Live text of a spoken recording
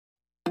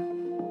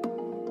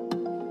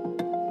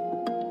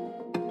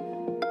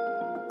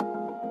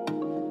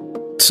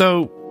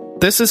So,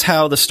 this is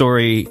how the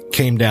story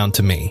came down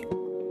to me.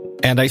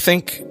 And I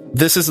think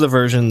this is the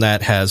version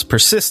that has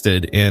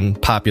persisted in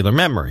popular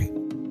memory.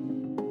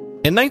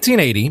 In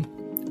 1980,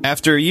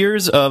 after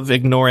years of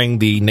ignoring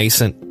the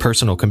nascent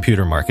personal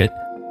computer market,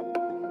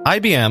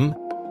 IBM,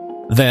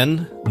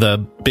 then the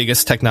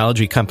biggest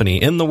technology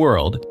company in the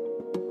world,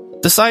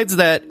 decides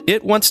that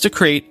it wants to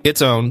create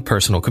its own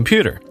personal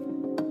computer.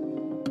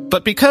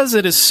 But because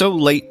it is so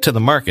late to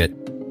the market,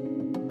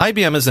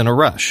 IBM is in a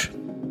rush.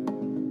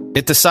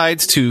 It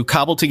decides to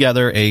cobble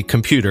together a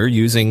computer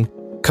using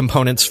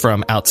components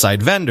from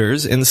outside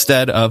vendors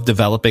instead of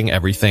developing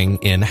everything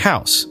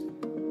in-house.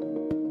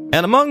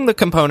 And among the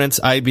components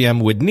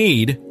IBM would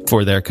need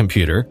for their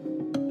computer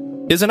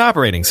is an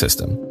operating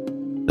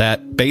system,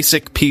 that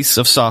basic piece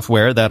of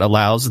software that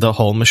allows the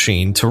whole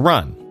machine to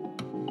run.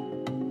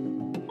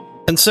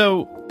 And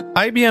so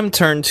IBM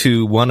turned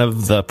to one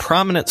of the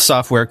prominent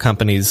software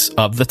companies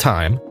of the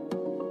time,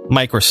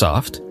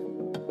 Microsoft,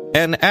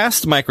 and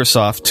asked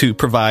Microsoft to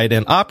provide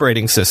an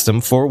operating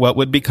system for what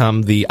would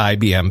become the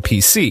IBM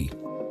PC.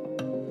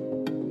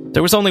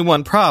 There was only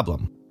one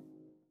problem.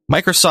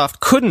 Microsoft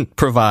couldn't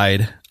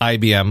provide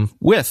IBM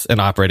with an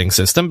operating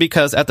system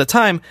because at the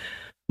time,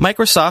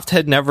 Microsoft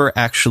had never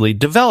actually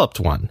developed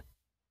one.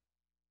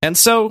 And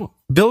so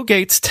Bill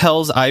Gates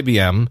tells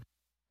IBM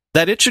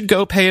that it should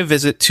go pay a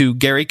visit to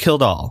Gary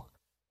Kildall,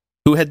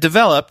 who had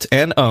developed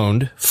and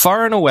owned,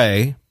 far and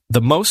away,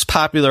 the most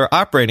popular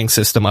operating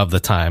system of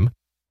the time,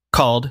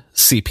 called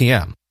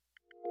CP/M.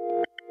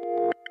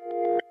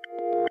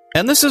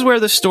 And this is where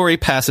the story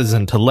passes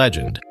into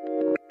legend.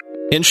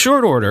 In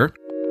short order,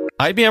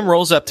 IBM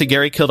rolls up to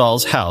Gary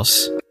Kildall's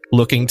house,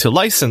 looking to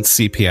license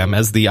CP/M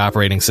as the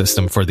operating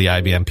system for the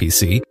IBM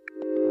PC,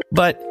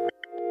 but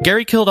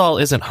Gary Kildall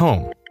isn't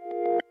home.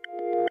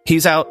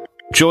 He's out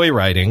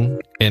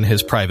joyriding in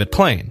his private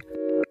plane.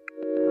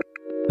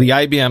 The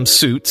IBM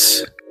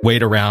suits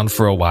wait around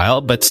for a while,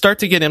 but start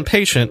to get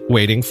impatient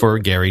waiting for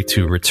Gary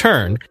to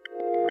return.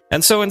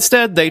 And so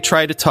instead, they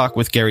try to talk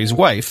with Gary's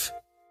wife,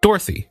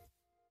 Dorothy.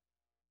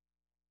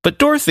 But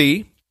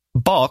Dorothy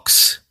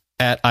balks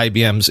at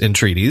IBM's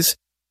entreaties,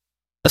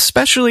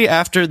 especially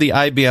after the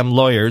IBM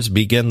lawyers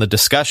begin the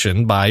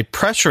discussion by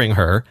pressuring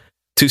her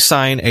to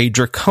sign a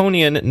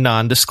draconian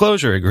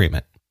non-disclosure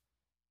agreement.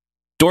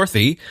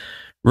 Dorothy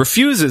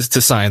refuses to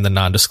sign the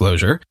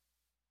non-disclosure.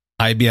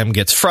 IBM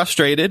gets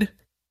frustrated,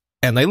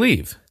 and they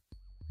leave.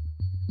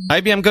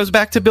 IBM goes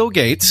back to Bill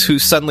Gates, who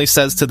suddenly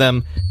says to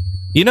them,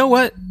 "You know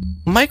what?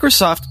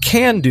 Microsoft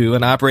can do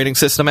an operating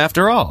system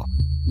after all."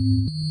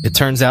 It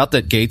turns out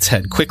that Gates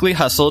had quickly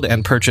hustled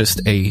and purchased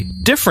a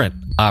different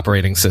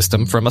operating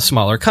system from a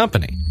smaller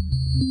company.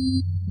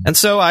 And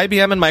so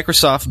IBM and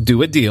Microsoft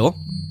do a deal.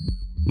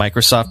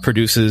 Microsoft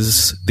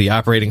produces the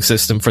operating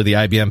system for the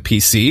IBM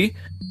PC,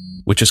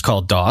 which is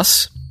called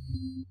DOS.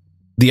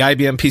 The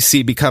IBM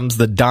PC becomes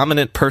the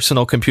dominant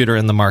personal computer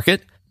in the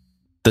market,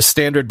 the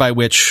standard by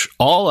which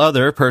all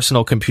other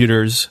personal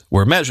computers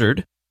were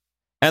measured,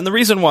 and the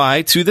reason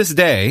why, to this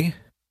day,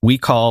 we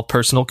call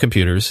personal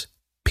computers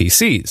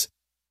PCs.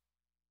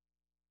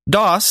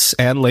 DOS,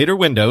 and later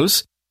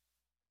Windows,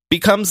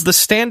 becomes the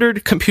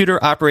standard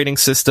computer operating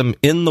system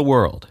in the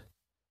world.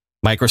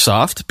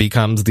 Microsoft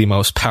becomes the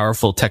most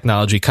powerful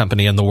technology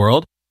company in the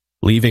world,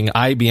 leaving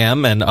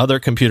IBM and other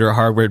computer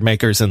hardware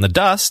makers in the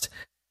dust,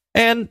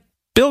 and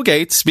Bill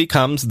Gates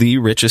becomes the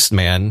richest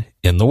man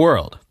in the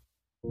world.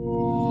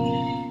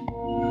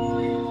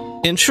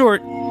 In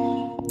short,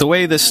 the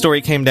way this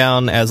story came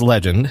down as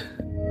legend,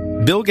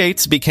 Bill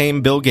Gates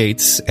became Bill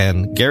Gates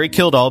and Gary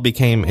Kildall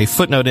became a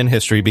footnote in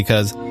history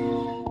because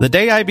the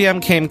day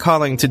IBM came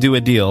calling to do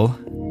a deal,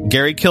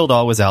 Gary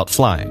Kildall was out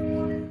flying.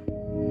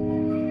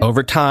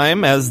 Over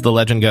time, as the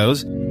legend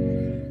goes,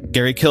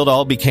 Gary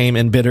Kildall became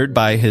embittered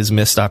by his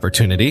missed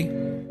opportunity,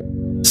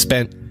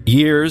 spent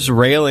years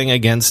railing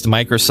against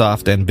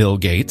Microsoft and Bill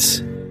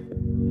Gates,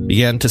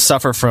 began to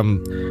suffer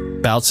from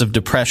bouts of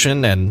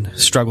depression and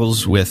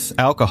struggles with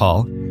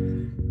alcohol,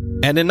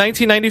 and in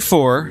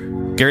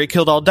 1994, Gary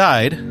Kildall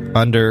died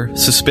under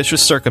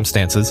suspicious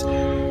circumstances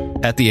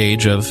at the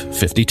age of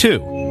 52.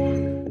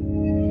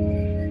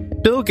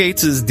 Bill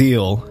Gates'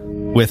 deal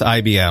with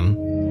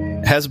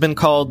IBM has been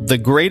called the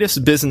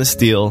greatest business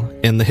deal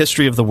in the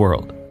history of the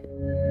world.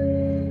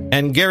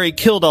 And Gary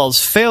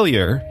Kildall's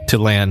failure to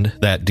land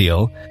that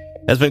deal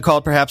has been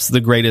called perhaps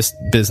the greatest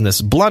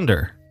business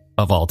blunder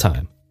of all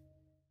time.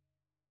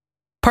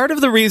 Part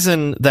of the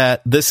reason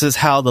that this is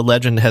how the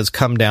legend has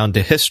come down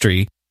to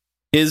history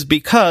is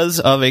because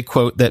of a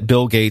quote that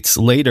Bill Gates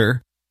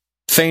later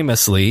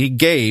famously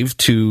gave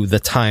to the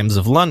Times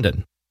of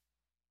London.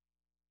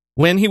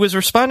 When he was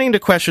responding to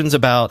questions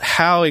about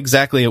how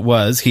exactly it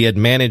was he had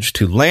managed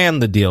to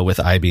land the deal with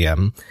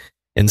IBM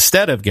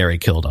instead of Gary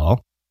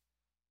Kildall,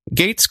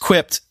 Gates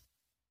quipped,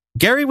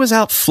 "Gary was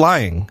out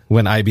flying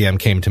when IBM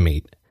came to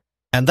meet,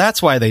 and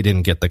that's why they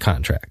didn't get the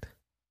contract."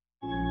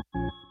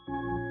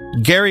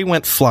 Gary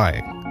went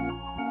flying.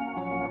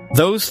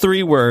 Those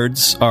three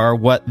words are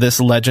what this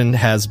legend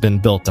has been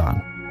built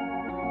on.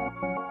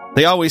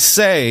 They always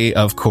say,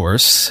 of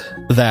course,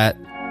 that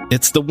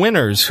it's the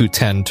winners who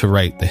tend to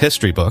write the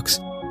history books,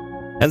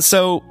 and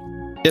so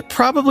it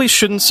probably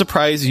shouldn't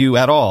surprise you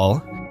at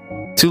all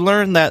to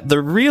learn that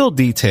the real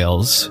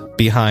details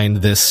behind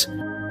this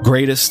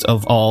greatest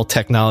of all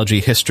technology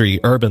history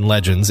urban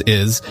legends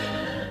is,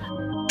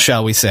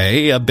 shall we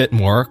say, a bit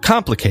more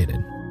complicated.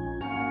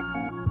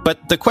 But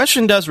the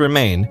question does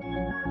remain,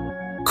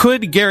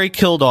 could Gary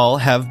Kildall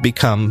have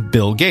become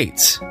Bill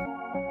Gates?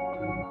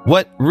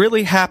 What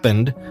really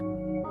happened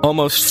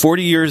almost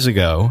 40 years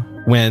ago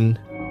when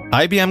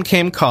IBM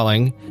came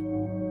calling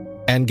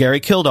and Gary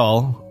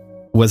Kildall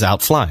was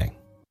out flying?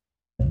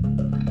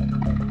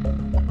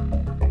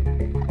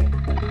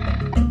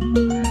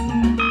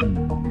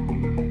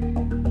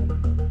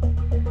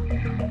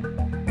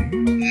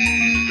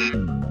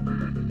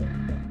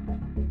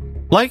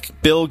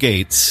 Like Bill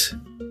Gates,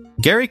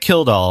 Gary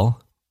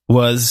Kildall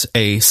was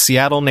a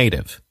Seattle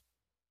native.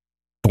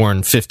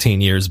 Born 15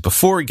 years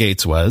before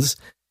Gates was,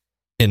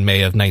 in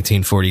May of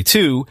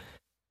 1942,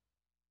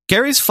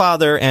 Gary's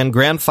father and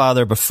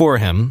grandfather before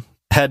him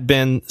had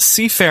been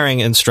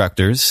seafaring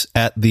instructors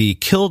at the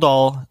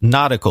Kildall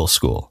Nautical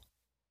School.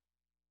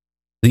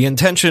 The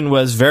intention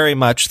was very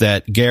much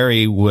that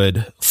Gary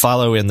would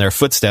follow in their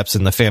footsteps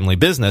in the family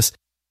business,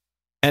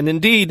 and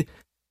indeed,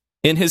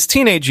 in his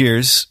teenage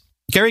years,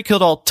 Gary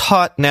Kildall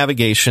taught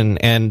navigation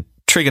and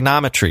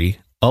trigonometry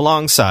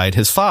alongside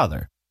his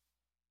father.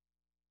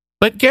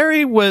 But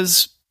Gary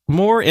was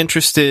more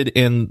interested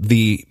in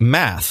the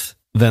math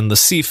than the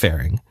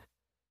seafaring.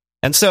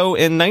 And so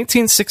in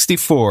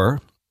 1964,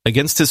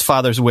 against his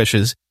father's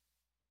wishes,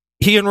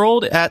 he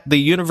enrolled at the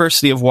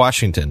University of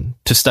Washington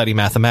to study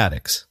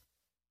mathematics.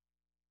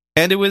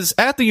 And it was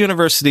at the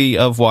University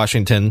of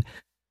Washington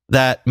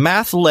that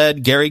math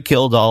led Gary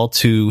Kildall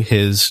to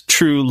his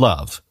true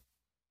love,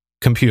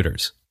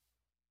 computers.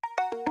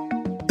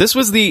 This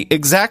was the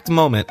exact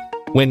moment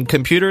when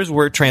computers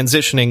were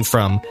transitioning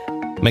from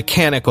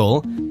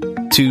mechanical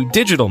to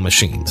digital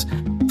machines,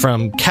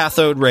 from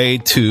cathode ray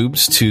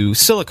tubes to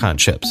silicon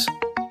chips.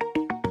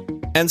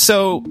 And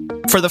so,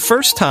 for the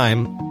first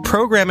time,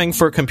 programming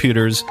for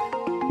computers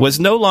was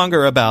no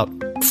longer about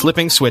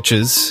flipping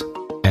switches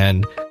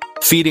and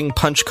feeding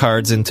punch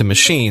cards into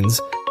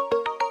machines,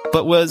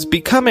 but was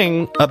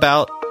becoming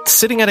about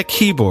sitting at a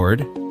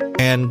keyboard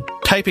and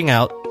typing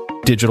out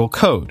digital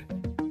code.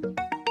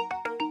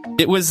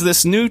 It was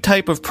this new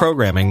type of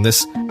programming,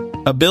 this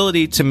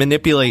ability to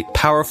manipulate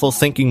powerful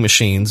thinking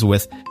machines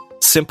with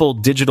simple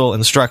digital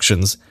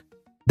instructions,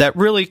 that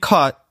really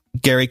caught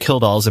Gary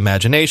Kildall's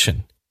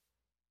imagination.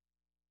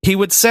 He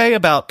would say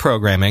about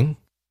programming,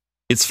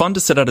 "It's fun to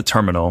sit at a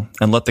terminal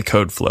and let the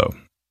code flow.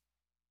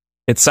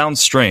 It sounds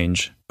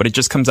strange, but it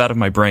just comes out of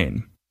my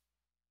brain.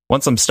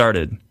 Once I'm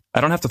started,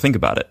 I don't have to think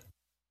about it."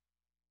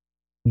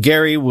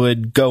 Gary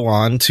would go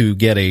on to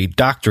get a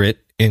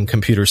doctorate in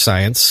computer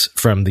science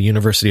from the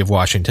University of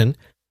Washington,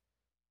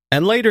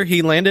 and later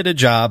he landed a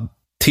job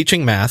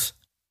teaching math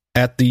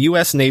at the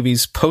U.S.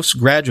 Navy's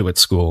postgraduate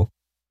school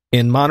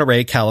in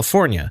Monterey,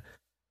 California,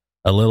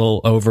 a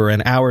little over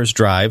an hour's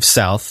drive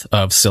south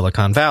of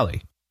Silicon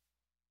Valley.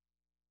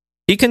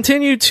 He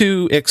continued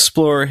to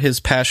explore his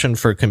passion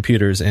for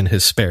computers in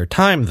his spare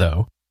time,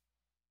 though,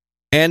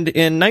 and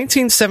in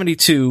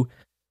 1972,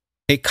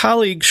 a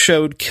colleague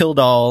showed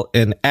Kildall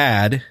an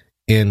ad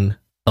in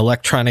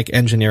Electronic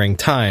Engineering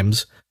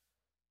Times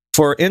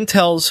for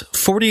Intel's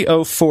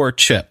 4004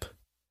 chip,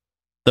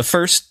 the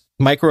first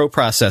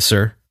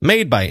microprocessor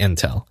made by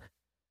Intel.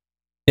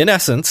 In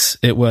essence,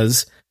 it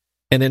was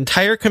an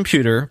entire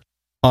computer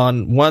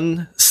on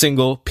one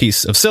single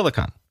piece of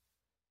silicon.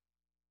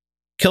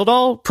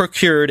 Kildall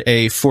procured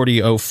a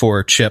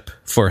 4004 chip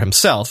for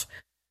himself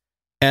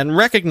and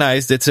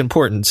recognized its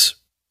importance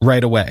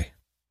right away.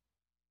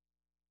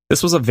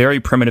 This was a very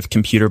primitive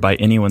computer by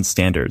anyone's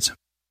standards,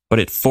 but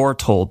it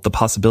foretold the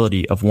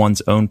possibility of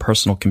one's own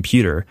personal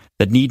computer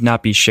that need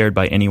not be shared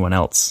by anyone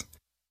else.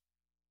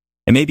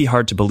 It may be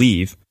hard to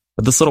believe,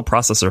 but this little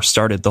processor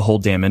started the whole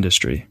damn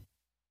industry.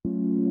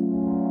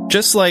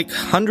 Just like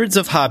hundreds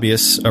of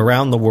hobbyists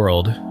around the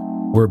world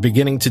were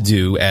beginning to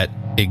do at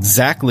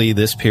exactly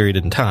this period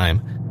in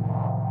time,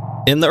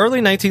 in the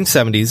early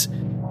 1970s,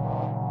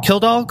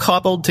 Kildall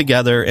cobbled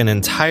together an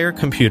entire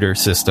computer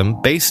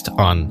system based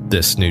on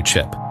this new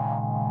chip,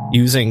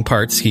 using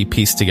parts he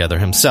pieced together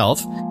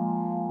himself,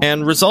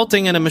 and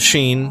resulting in a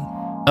machine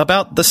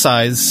about the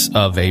size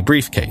of a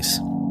briefcase.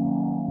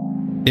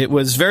 It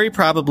was very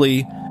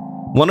probably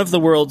one of the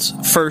world's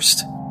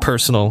first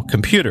personal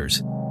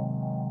computers,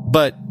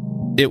 but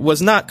it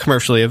was not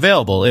commercially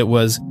available. It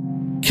was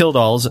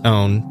Kildall's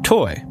own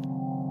toy.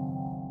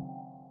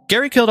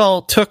 Gary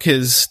Kildall took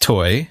his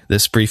toy,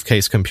 this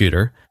briefcase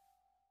computer,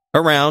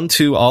 around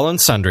to all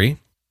and sundry,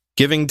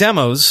 giving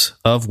demos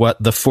of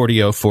what the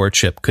 4004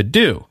 chip could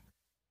do.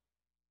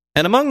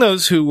 And among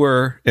those who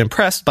were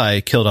impressed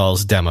by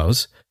Kildall's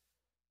demos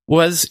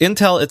was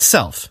Intel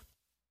itself,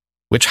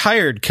 which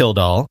hired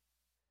Kildall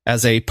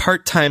as a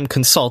part-time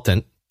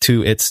consultant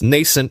to its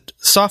nascent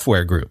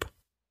software group.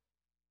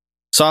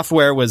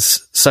 software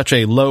was such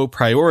a low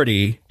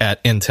priority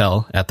at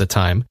Intel at the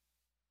time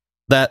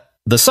that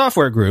the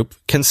software group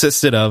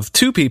consisted of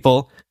 2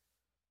 people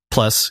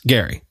plus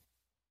Gary.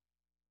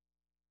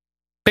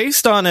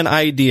 Based on an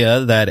idea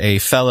that a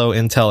fellow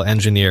Intel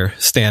engineer,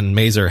 Stan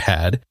Mazer,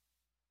 had,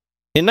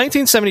 in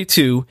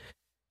 1972,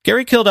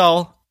 Gary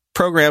Kildall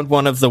programmed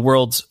one of the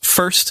world's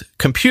first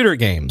computer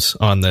games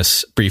on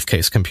this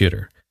briefcase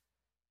computer.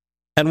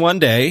 And one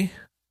day,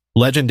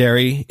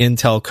 legendary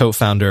Intel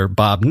co-founder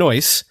Bob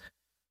Noyce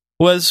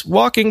was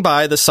walking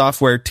by the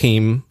software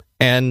team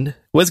and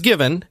was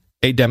given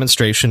a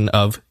demonstration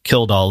of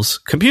Kildall's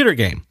computer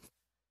game.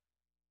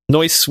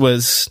 Noyce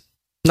was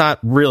not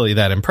really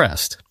that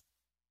impressed.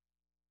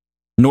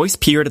 Noyce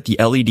peered at the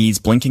LEDs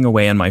blinking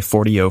away on my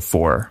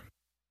 4004.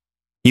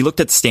 He looked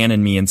at Stan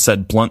and me and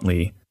said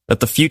bluntly that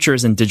the future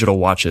is in digital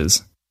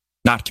watches,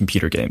 not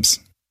computer games.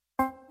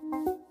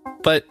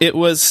 But it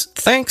was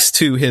thanks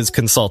to his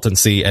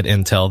consultancy at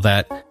Intel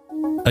that,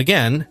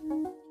 again,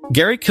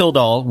 Gary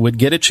Kildall would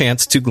get a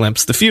chance to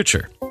glimpse the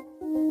future.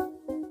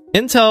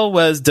 Intel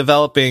was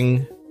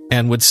developing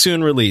and would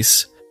soon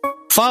release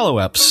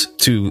follow-ups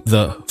to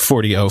the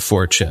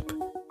 4004 chip,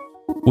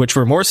 which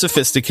were more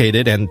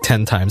sophisticated and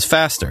 10 times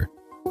faster.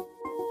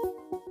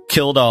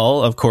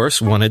 Kildall, of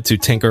course, wanted to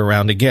tinker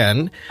around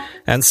again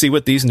and see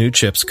what these new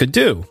chips could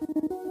do.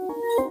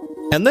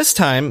 And this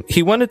time,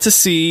 he wanted to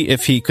see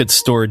if he could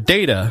store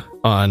data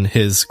on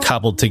his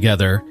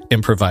cobbled-together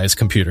improvised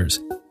computers.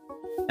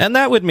 And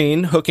that would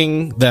mean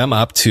hooking them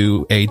up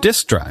to a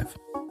disk drive.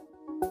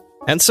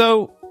 And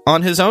so,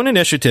 on his own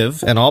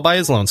initiative, and all by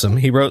his lonesome,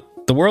 he wrote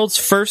the world's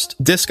first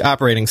disk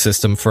operating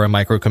system for a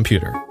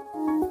microcomputer.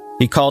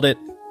 He called it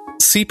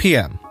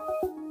CPM.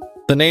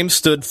 The name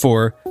stood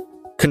for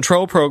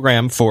Control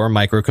Program for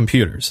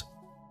Microcomputers.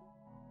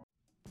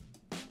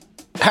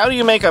 How do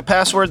you make a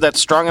password that's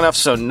strong enough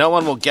so no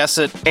one will guess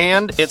it,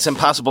 and it's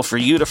impossible for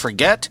you to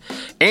forget,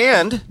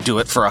 and do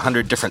it for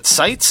 100 different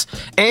sites,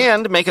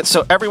 and make it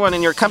so everyone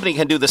in your company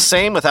can do the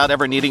same without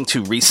ever needing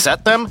to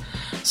reset them?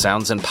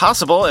 Sounds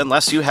impossible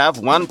unless you have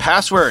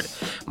 1Password.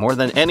 More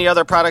than any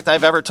other product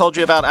I've ever told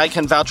you about, I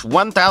can vouch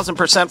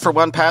 1,000% for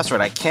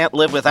 1Password. I can't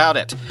live without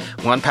it.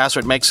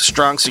 1Password makes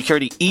strong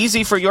security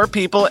easy for your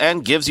people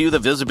and gives you the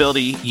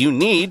visibility you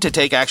need to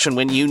take action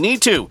when you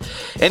need to.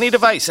 Any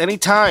device,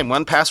 anytime,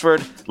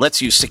 1Password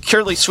lets you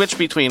securely switch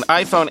between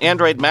iPhone,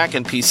 Android, Mac,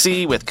 and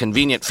PC with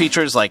convenient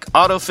features like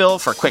autofill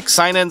for quick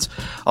sign-ins.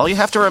 All you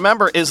have to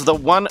remember is the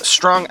one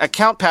strong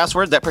account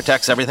password that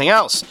protects everything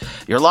else.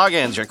 Your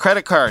logins, your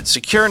credit cards,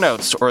 secure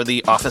notes, or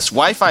the Office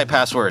Wi-Fi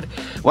password.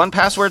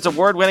 1Password's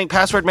award-winning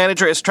password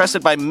manager is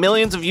trusted by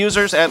millions of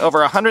users and over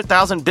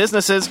 100,000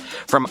 businesses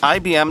from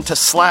IBM to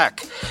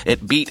Slack.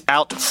 It beat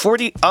out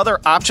 40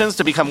 other options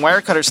to become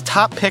Wirecutter's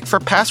top pick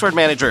for password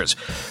managers.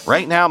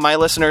 Right now, my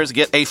listeners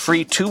get a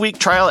free 2-week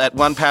trial at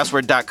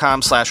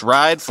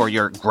onepassword.com/ride for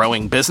your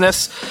growing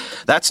business.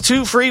 That's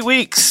 2 free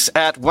weeks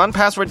at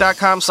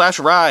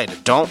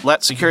onepassword.com/ride. Don't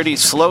let security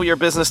slow your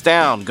business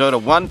down. Go to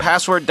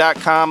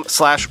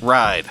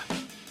onepassword.com/ride.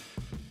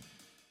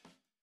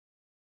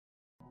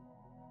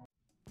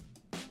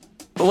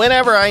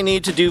 Whenever I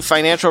need to do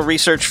financial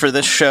research for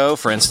this show,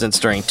 for instance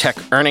during tech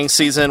earnings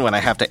season when I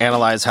have to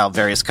analyze how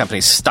various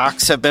companies'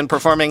 stocks have been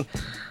performing,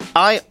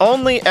 I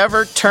only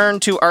ever turn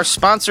to our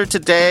sponsor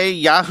today,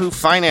 Yahoo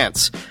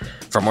Finance.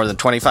 For more than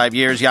 25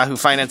 years, Yahoo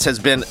Finance has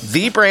been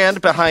the brand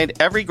behind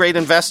every great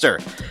investor.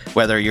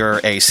 Whether you're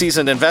a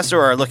seasoned investor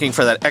or are looking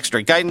for that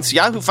extra guidance,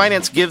 Yahoo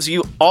Finance gives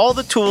you all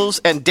the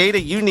tools and data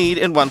you need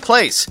in one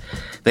place.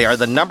 They are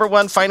the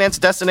 #1 finance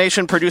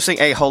destination producing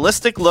a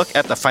holistic look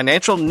at the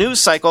financial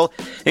news cycle,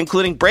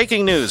 including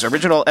breaking news,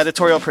 original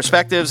editorial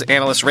perspectives,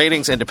 analyst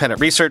ratings,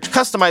 independent research,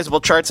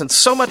 customizable charts, and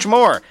so much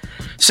more.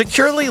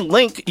 Securely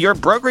link your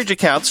brokerage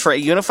accounts for a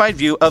unified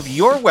view of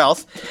your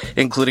wealth,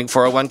 including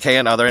 401k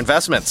and other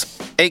investments.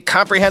 A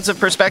comprehensive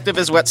perspective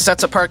is what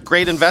sets apart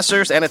great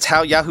investors, and it's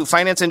how Yahoo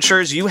Finance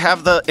ensures you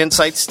have the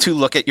insights to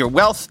look at your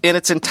wealth in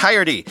its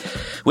entirety.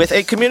 With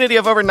a community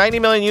of over 90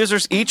 million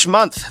users each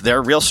month,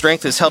 their real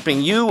strength is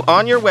helping you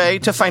on your way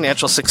to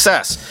financial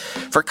success.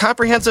 For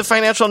comprehensive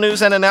financial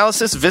news and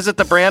analysis, visit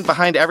the brand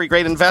behind every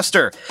great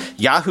investor,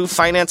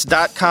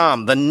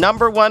 yahoofinance.com, the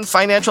 #1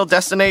 financial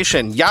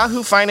destination,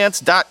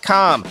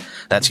 yahoofinance.com.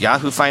 That's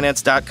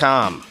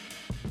yahoofinance.com.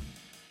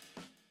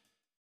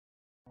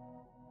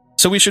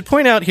 So we should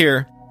point out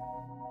here,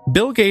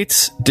 Bill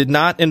Gates did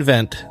not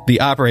invent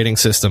the operating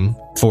system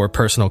for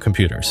personal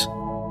computers.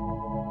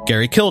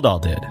 Gary Kildall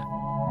did.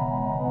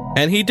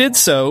 And he did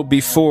so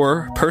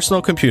before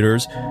personal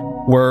computers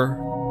were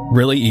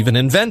really even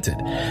invented.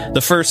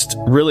 The first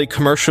really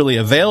commercially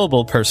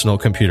available personal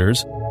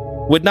computers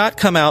would not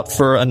come out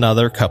for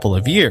another couple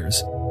of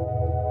years.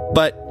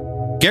 But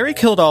Gary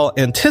Kildall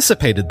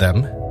anticipated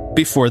them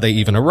before they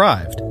even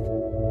arrived.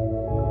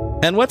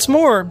 And what's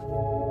more,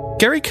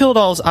 Gary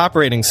Kildall's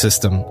operating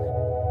system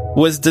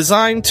was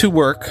designed to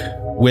work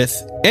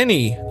with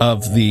any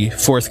of the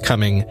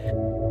forthcoming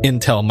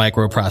Intel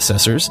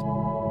microprocessors,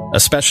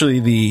 especially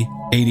the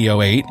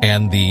 8008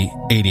 and the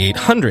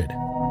 8800.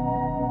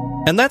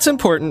 And that's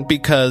important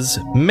because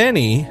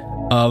many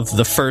of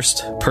the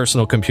first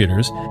personal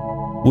computers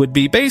would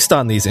be based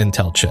on these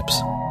Intel chips.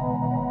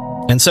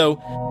 And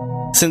so,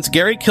 since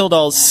Gary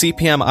Kildall's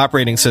CP/M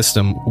operating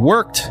system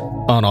worked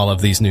on all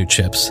of these new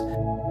chips,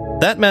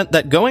 that meant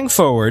that going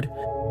forward,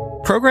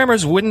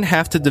 programmers wouldn't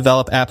have to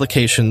develop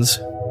applications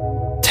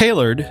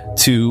tailored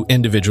to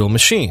individual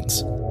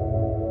machines.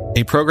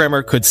 A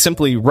programmer could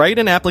simply write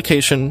an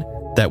application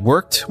that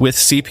worked with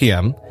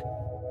CP/M,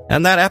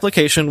 and that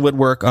application would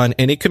work on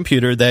any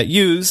computer that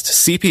used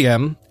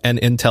CP/M and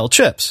Intel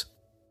chips.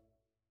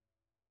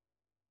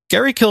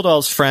 Gary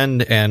Kildall's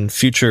friend and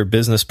future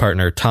business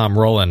partner Tom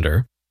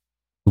Rolander,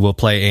 who will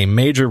play a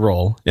major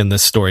role in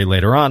this story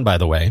later on, by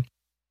the way,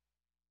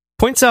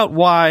 points out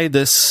why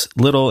this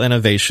little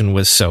innovation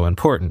was so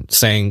important,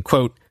 saying,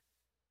 quote,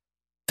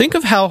 "Think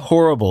of how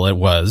horrible it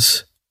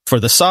was for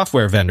the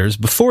software vendors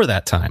before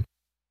that time.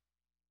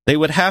 They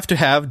would have to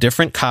have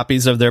different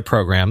copies of their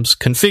programs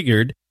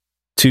configured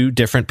to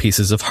different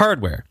pieces of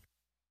hardware.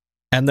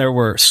 And there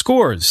were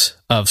scores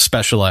of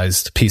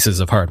specialized pieces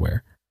of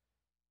hardware.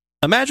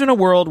 Imagine a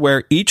world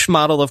where each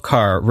model of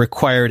car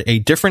required a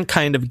different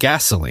kind of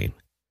gasoline.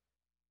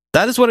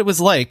 That is what it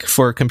was like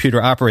for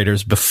computer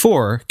operators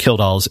before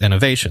Kildall's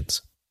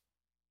innovations."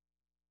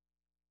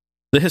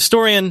 The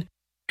historian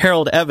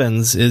Harold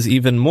Evans is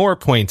even more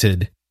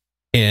pointed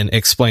in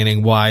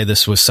explaining why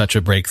this was such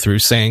a breakthrough,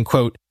 saying,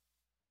 quote,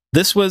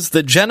 "This was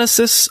the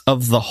genesis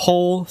of the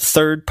whole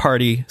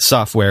third-party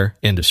software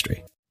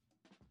industry."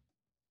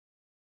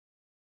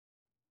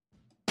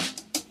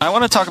 I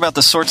want to talk about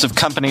the sorts of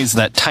companies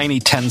that Tiny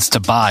tends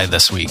to buy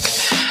this week.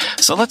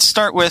 So let's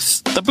start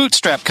with the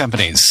bootstrap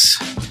companies.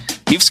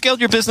 You've scaled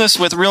your business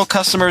with real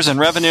customers and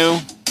revenue.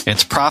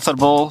 It's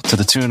profitable to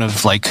the tune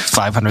of like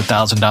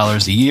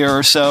 $500,000 a year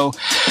or so,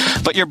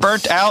 but you're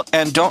burnt out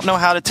and don't know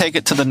how to take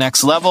it to the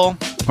next level,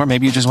 or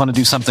maybe you just want to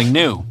do something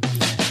new.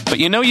 But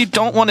you know you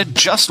don't want to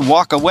just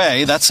walk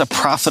away. That's a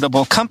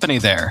profitable company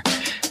there.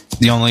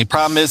 The only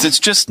problem is it's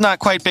just not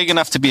quite big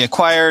enough to be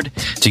acquired,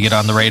 to get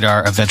on the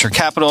radar of venture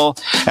capital.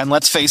 And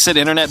let's face it,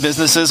 internet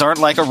businesses aren't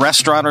like a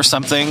restaurant or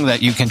something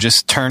that you can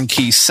just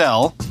turnkey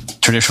sell.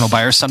 Traditional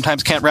buyers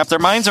sometimes can't wrap their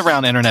minds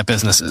around internet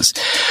businesses.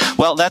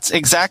 Well, that's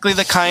exactly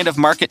the kind of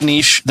market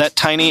niche that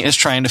Tiny is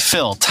trying to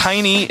fill.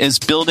 Tiny is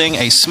building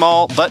a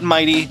small but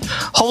mighty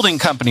holding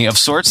company of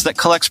sorts that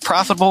collects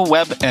profitable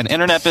web and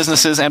internet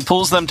businesses and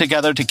pulls them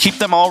together to keep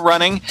them all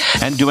running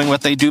and doing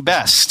what they do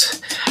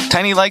best.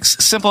 Tiny likes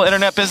simple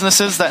internet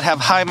businesses that have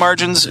high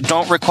margins,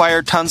 don't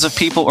require tons of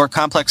people or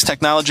complex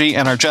technology,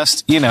 and are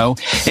just,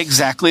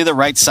 exactly the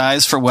right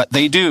size for what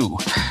they do.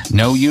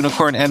 No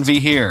unicorn envy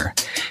here.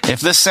 If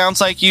this sounds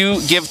like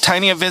you, give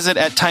Tiny a visit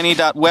at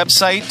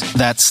tiny.website.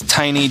 That's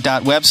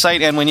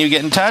tiny.website. And when you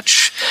get in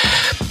touch,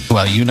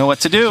 well, you know what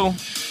to do.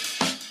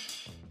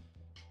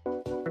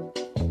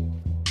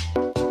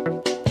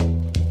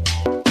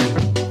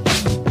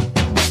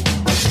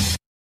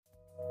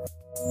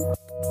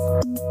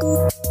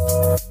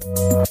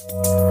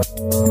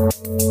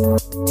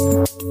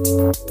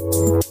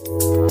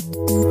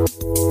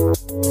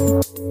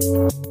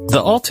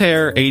 The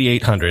Altair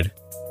 8800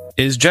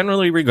 is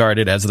generally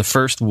regarded as the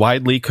first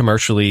widely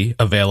commercially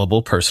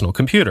available personal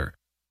computer.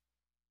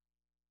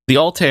 The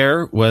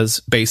Altair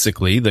was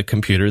basically the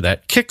computer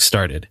that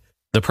kick-started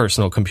the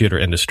personal computer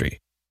industry.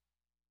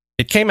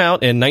 It came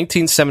out in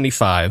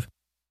 1975,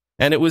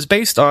 and it was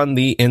based on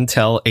the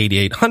Intel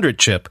 8800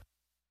 chip,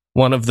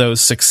 one of those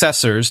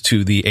successors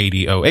to the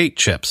 8008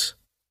 chips.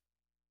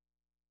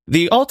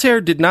 The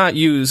Altair did not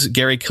use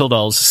Gary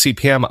Kildall's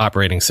CP/M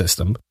operating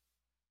system,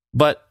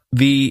 but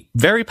the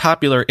very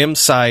popular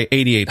IMSI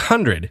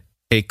 8800,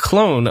 a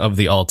clone of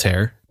the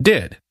Altair,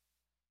 did.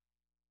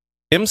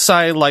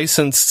 IMSI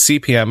licensed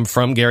CP/M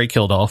from Gary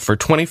Kildall for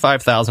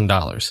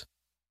 $25,000.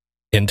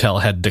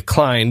 Intel had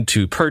declined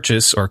to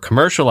purchase or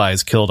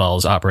commercialize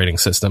Kildall's operating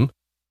system,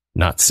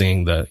 not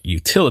seeing the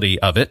utility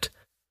of it,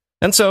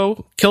 and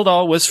so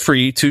Kildall was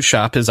free to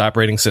shop his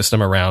operating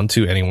system around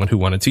to anyone who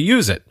wanted to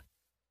use it.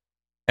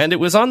 And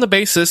it was on the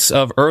basis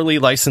of early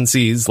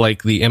licensees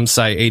like the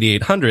IMSI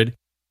 8800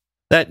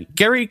 that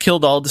Gary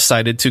Kildall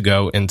decided to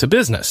go into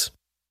business.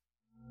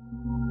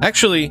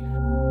 Actually,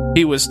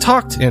 he was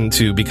talked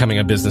into becoming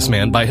a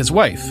businessman by his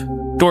wife,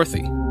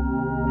 Dorothy.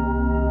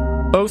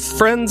 Both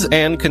friends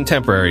and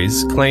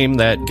contemporaries claim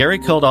that Gary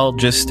Kildall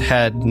just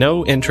had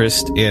no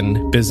interest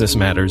in business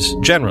matters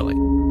generally.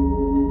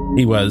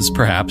 He was,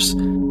 perhaps,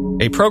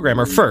 a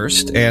programmer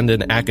first and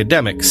an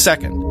academic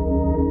second.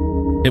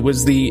 It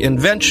was the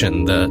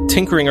invention, the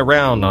tinkering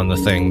around on the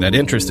thing that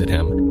interested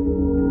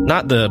him,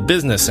 not the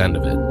business end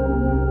of it.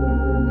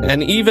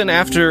 And even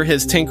after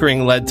his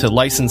tinkering led to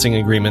licensing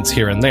agreements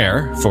here and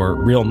there for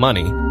real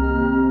money,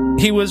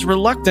 he was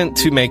reluctant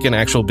to make an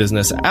actual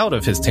business out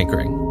of his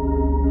tinkering.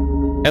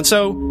 And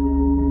so,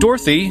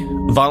 Dorothy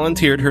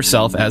volunteered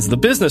herself as the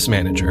business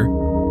manager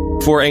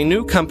for a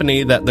new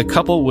company that the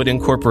couple would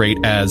incorporate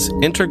as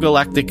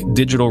Intergalactic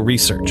Digital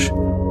Research,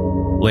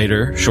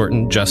 later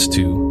shortened just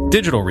to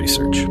Digital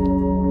Research.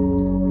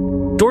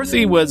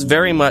 Dorothy was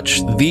very much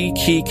the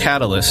key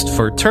catalyst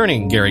for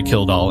turning Gary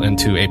Kildall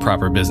into a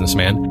proper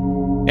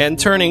businessman and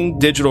turning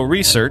digital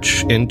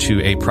research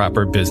into a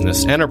proper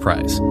business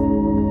enterprise.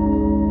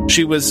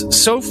 She was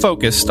so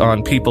focused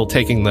on people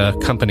taking the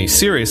company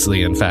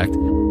seriously, in fact,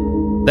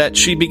 that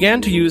she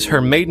began to use her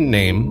maiden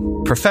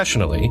name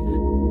professionally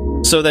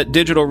so that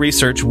digital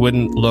research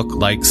wouldn't look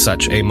like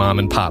such a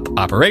mom-and-pop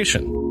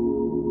operation.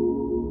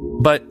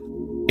 But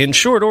in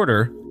short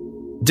order,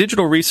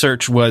 digital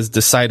research was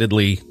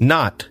decidedly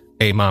not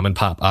a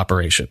mom-and-pop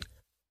operation.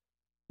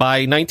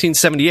 By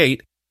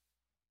 1978,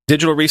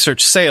 digital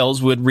research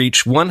sales would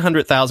reach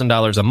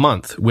 $100,000 a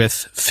month with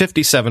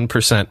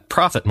 57%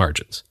 profit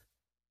margins.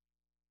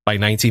 By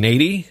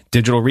 1980,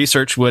 digital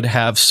research would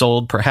have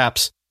sold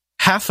perhaps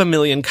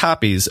 500,000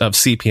 copies of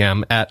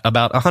CPM at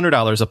about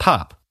 $100 a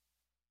pop.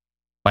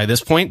 By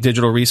this point,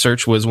 digital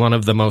research was one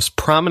of the most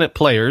prominent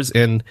players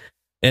in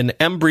an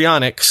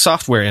embryonic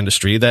software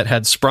industry that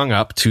had sprung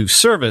up to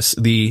service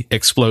the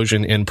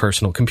explosion in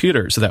personal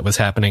computers that was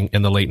happening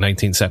in the late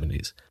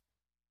 1970s.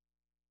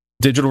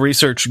 Digital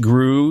research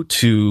grew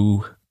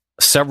to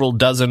several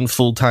dozen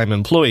full-time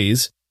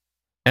employees,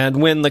 and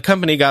when the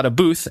company got a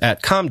booth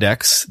at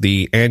Comdex,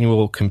 the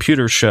annual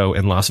computer show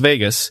in Las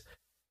Vegas,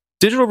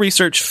 digital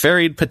research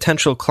ferried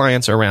potential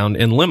clients around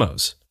in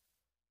limos.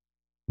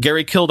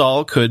 Gary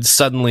Kildall could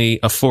suddenly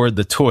afford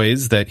the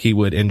toys that he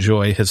would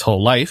enjoy his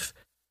whole life: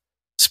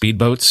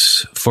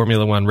 speedboats,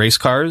 Formula One race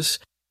cars,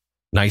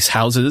 nice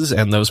houses,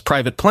 and those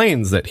private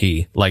planes that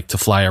he liked to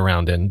fly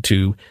around in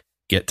to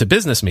get to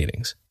business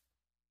meetings.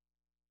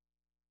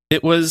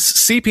 It was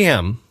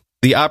CPM,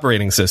 the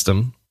operating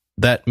system,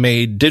 that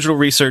made digital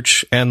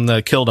research and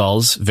the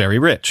Kildalls very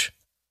rich.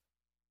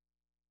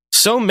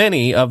 So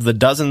many of the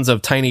dozens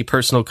of tiny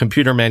personal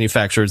computer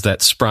manufacturers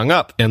that sprung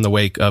up in the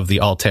wake of the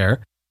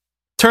Altair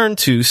turned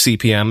to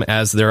CPM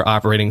as their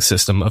operating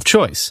system of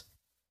choice.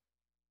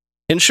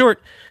 In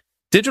short,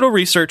 digital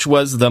research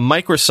was the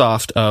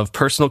Microsoft of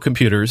personal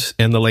computers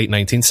in the late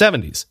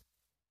 1970s.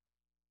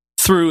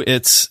 Through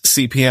its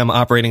CPM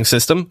operating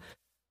system,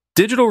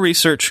 digital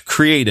research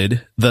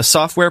created the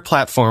software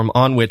platform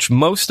on which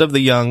most of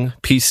the young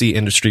PC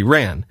industry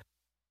ran.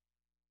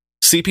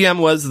 CPM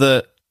was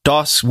the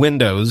DOS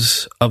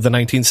Windows of the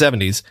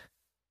 1970s,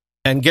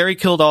 and Gary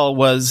Kildall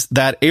was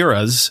that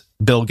era's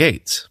Bill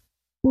Gates.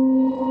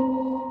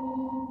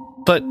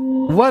 But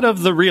what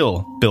of the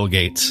real Bill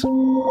Gates?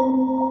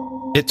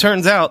 It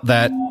turns out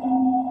that,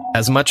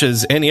 as much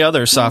as any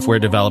other software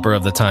developer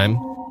of the time,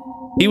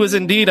 he was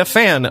indeed a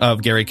fan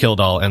of Gary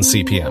Kildall and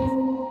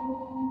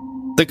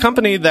CPM. The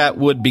company that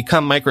would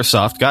become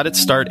Microsoft got its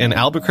start in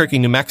Albuquerque,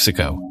 New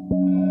Mexico,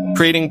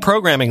 creating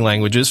programming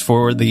languages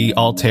for the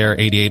Altair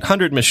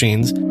 8800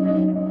 machines,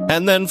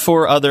 and then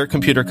for other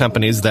computer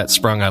companies that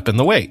sprung up in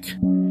the wake.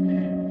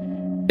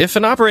 If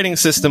an operating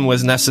system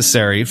was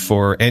necessary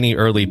for any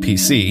early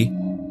PC,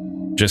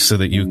 just so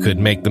that you could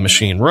make the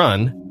machine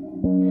run,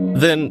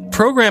 then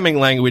programming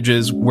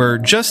languages were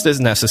just as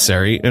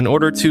necessary in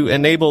order to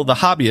enable the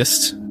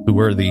hobbyists, who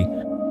were the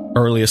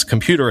earliest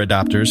computer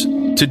adopters,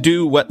 to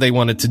do what they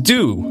wanted to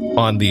do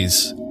on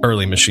these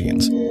early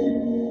machines.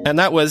 And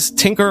that was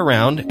tinker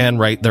around and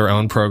write their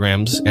own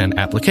programs and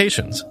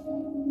applications.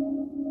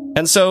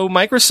 And so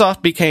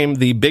Microsoft became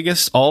the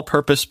biggest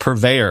all-purpose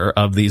purveyor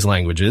of these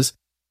languages,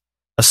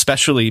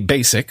 especially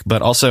BASIC,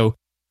 but also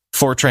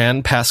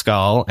Fortran,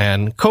 Pascal,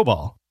 and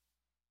COBOL.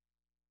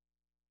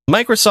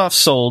 Microsoft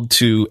sold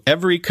to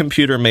every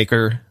computer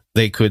maker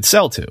they could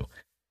sell to.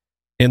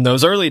 In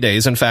those early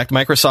days, in fact,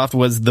 Microsoft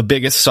was the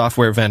biggest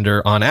software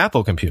vendor on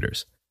Apple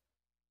computers.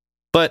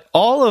 But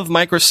all of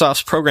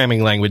Microsoft's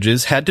programming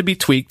languages had to be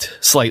tweaked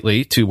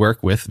slightly to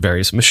work with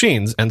various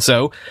machines. And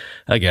so,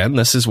 again,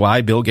 this is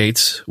why Bill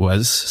Gates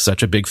was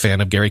such a big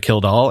fan of Gary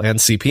Kildall and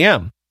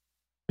CPM,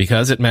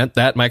 because it meant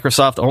that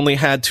Microsoft only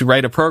had to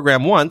write a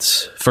program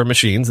once for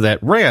machines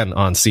that ran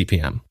on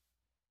CPM.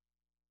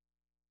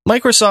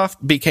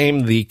 Microsoft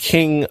became the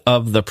king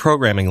of the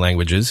programming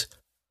languages,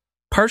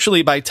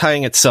 partially by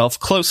tying itself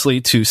closely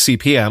to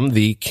CPM,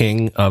 the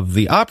king of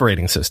the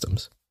operating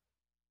systems.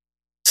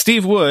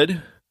 Steve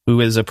Wood, who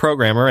is a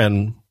programmer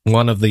and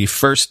one of the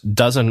first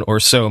dozen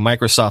or so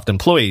Microsoft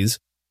employees,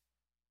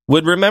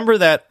 would remember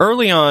that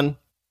early on,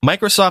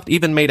 Microsoft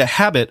even made a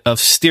habit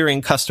of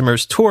steering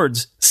customers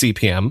towards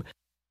CPM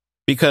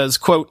because,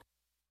 quote,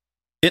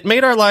 "It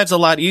made our lives a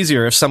lot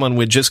easier if someone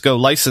would just go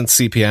license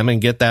CPM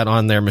and get that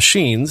on their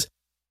machines,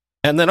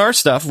 and then our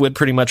stuff would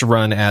pretty much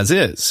run as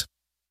is."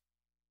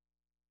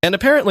 And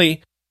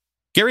apparently,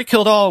 Gary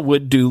Kildall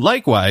would do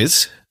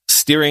likewise,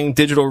 steering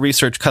digital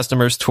research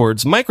customers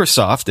towards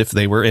Microsoft if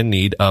they were in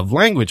need of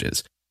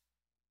languages.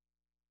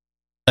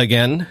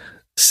 Again,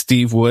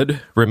 Steve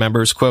Wood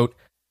remembers, quote,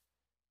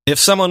 "If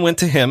someone went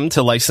to him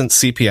to license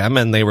CPM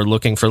and they were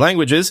looking for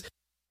languages,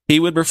 he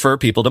would refer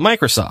people to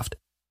Microsoft.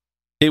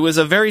 It was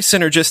a very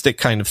synergistic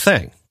kind of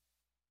thing."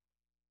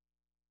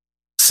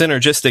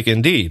 Synergistic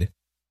indeed.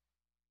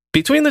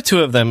 Between the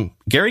two of them,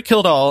 Gary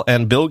Kildall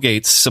and Bill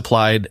Gates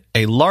supplied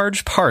a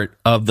large part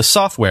of the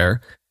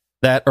software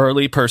that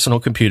early personal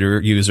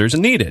computer users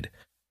needed,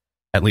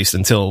 at least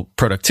until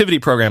productivity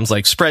programs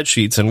like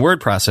spreadsheets and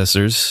word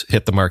processors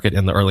hit the market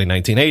in the early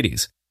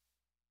 1980s.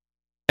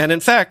 And in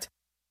fact,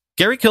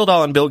 Gary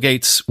Kildall and Bill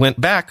Gates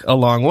went back a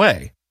long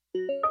way.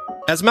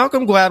 As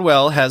Malcolm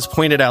Gladwell has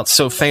pointed out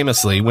so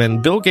famously,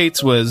 when Bill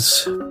Gates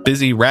was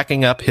busy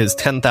racking up his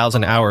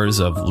 10,000 hours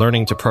of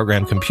learning to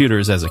program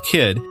computers as a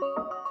kid,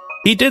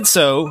 he did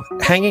so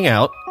hanging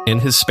out in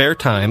his spare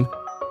time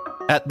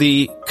at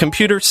the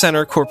Computer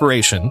Center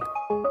Corporation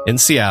in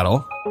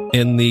Seattle,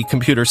 in the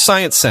Computer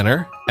Science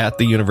Center at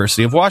the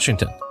University of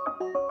Washington.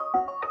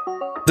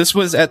 This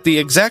was at the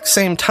exact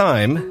same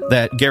time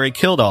that Gary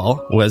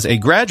Kildall was a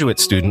graduate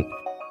student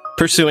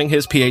pursuing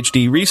his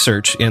PhD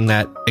research in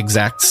that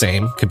exact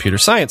same Computer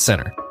Science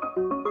Center.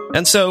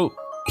 And so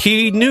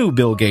he knew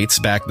Bill Gates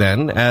back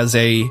then as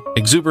a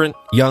exuberant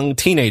young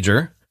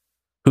teenager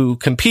who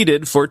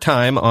competed for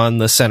time on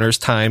the center's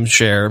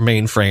timeshare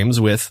mainframes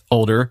with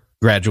older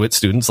graduate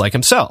students like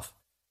himself.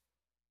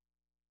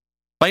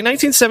 By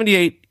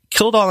 1978,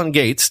 Kildall and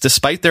Gates,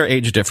 despite their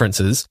age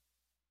differences,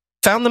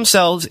 found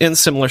themselves in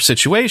similar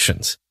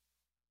situations.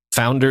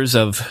 Founders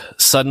of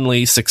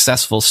suddenly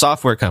successful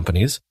software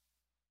companies,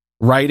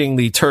 riding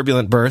the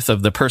turbulent birth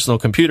of the personal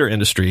computer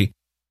industry,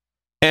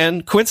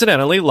 and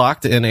coincidentally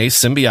locked in a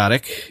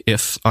symbiotic,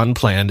 if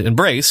unplanned,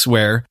 embrace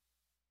where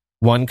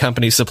one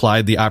company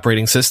supplied the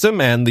operating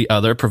system and the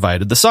other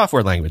provided the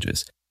software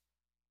languages.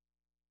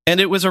 And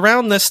it was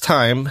around this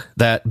time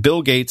that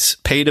Bill Gates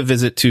paid a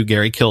visit to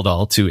Gary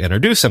Kildall to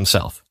introduce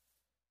himself.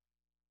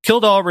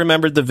 Kildall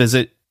remembered the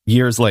visit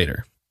years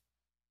later.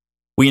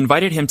 We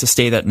invited him to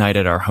stay that night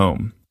at our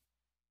home.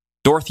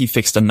 Dorothy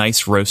fixed a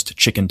nice roast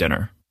chicken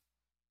dinner.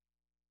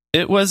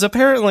 It was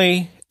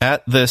apparently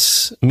at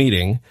this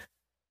meeting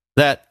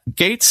that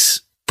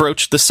Gates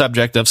broached the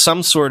subject of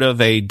some sort of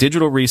a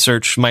digital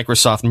research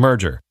Microsoft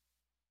merger.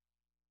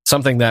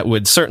 Something that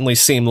would certainly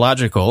seem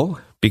logical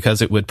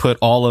because it would put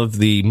all of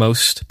the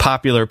most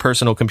popular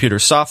personal computer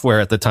software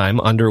at the time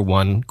under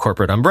one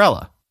corporate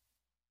umbrella.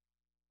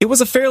 It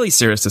was a fairly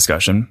serious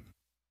discussion.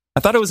 I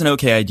thought it was an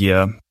okay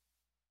idea,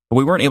 but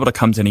we weren't able to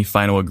come to any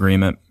final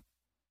agreement.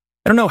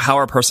 I don't know how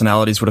our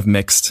personalities would have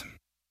mixed.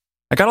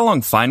 I got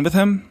along fine with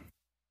him,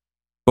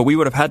 but we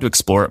would have had to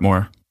explore it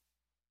more.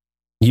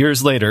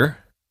 Years later,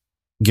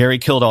 Gary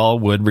Kildall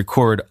would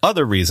record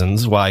other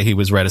reasons why he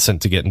was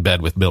reticent to get in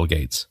bed with Bill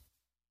Gates.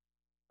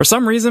 For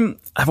some reason,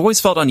 I've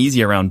always felt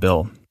uneasy around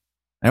Bill.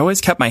 I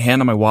always kept my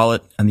hand on my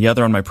wallet and the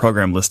other on my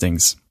program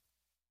listings.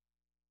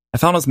 I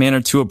found his manner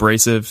too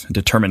abrasive and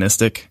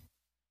deterministic,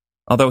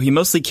 although he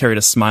mostly carried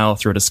a smile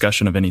through a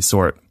discussion of any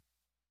sort.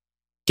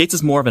 Gates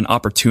is more of an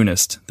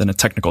opportunist than a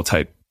technical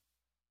type.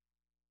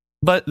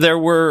 But there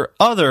were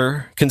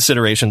other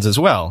considerations as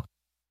well.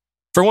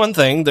 For one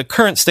thing, the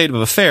current state of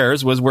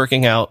affairs was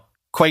working out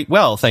quite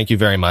well, thank you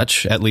very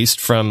much, at least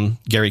from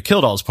Gary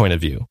Kildall's point of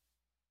view.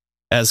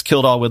 As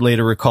Kildall would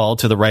later recall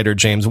to the writer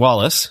James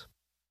Wallace,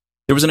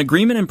 there was an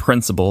agreement in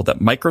principle that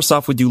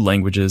Microsoft would do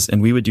languages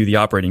and we would do the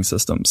operating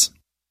systems.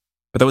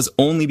 But that was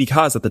only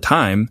because at the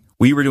time,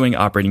 we were doing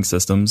operating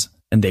systems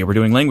and they were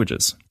doing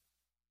languages.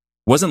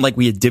 It wasn't like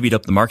we had divvied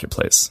up the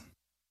marketplace.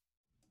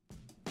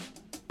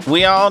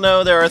 We all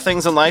know there are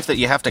things in life that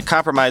you have to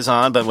compromise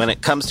on, but when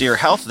it comes to your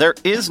health, there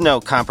is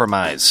no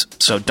compromise.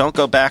 So don't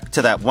go back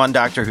to that one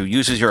doctor who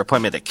uses your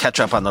appointment to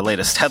catch up on the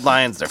latest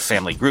headlines, their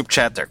family group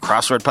chat, their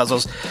crossword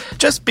puzzles,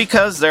 just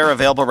because they're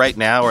available right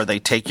now or they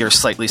take your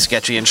slightly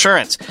sketchy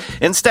insurance.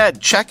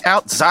 Instead, check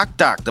out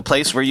ZocDoc, the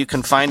place where you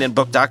can find and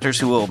book doctors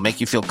who will make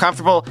you feel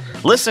comfortable,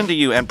 listen to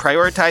you, and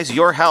prioritize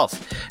your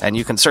health. And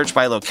you can search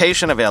by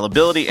location,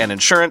 availability, and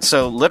insurance,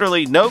 so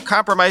literally no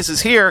compromises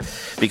here,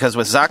 because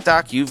with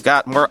ZocDoc, you've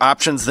got more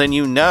options than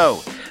you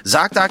know.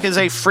 ZocDoc is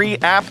a free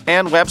app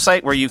and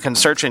website where you can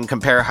search and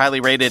compare highly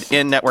rated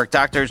in-network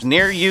doctors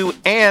near you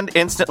and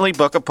instantly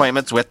book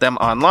appointments with them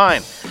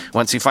online.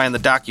 Once you find the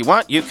doc you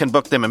want, you can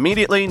book them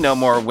immediately, no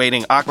more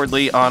waiting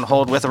awkwardly on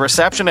hold with a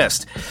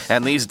receptionist.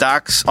 And these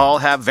docs all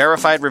have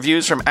verified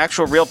reviews from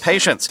actual real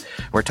patients.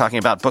 We're talking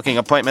about booking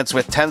appointments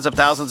with tens of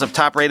thousands of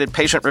top-rated,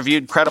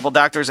 patient-reviewed, credible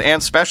doctors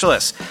and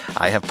specialists.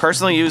 I have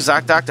personally used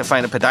ZocDoc to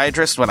find a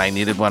podiatrist when I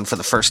needed one for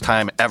the first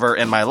time ever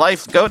in my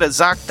life. Go to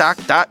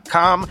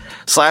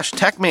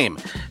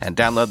ZocDoc.com/TechMeme and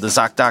download the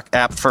ZocDoc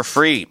app for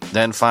free.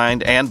 Then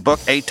find and book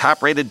a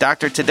top-rated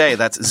doctor today.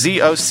 That's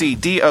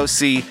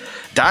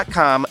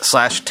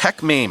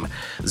ZocDoc.com/TechMeme.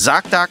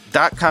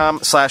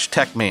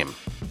 ZocDoc.com/TechMeme.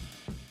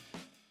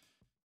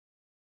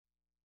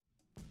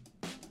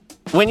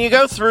 When you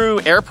go through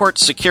airport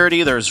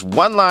security, there's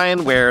one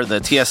line where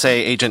the TSA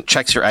agent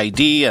checks your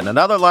ID and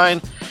another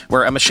line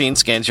where a machine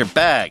scans your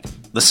bag.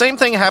 The same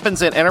thing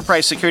happens in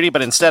enterprise security,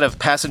 but instead of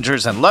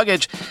passengers and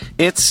luggage,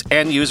 it's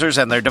end users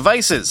and their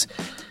devices.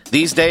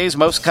 These days,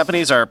 most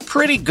companies are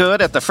pretty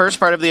good at the first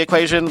part of the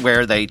equation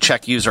where they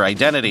check user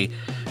identity,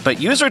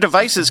 but user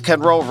devices can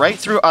roll right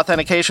through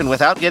authentication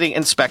without getting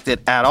inspected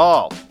at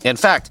all. In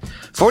fact,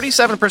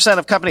 47%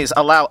 of companies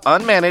allow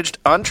unmanaged,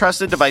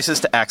 untrusted devices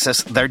to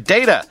access their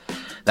data.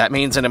 That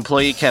means an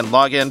employee can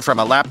log in from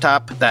a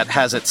laptop that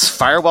has its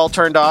firewall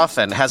turned off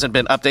and hasn't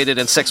been updated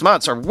in 6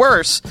 months, or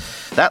worse,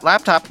 that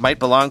laptop might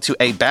belong to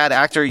a bad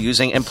actor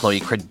using employee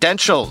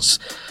credentials.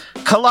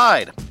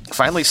 Collide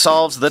finally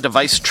solves the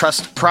device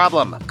trust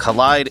problem.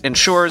 Collide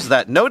ensures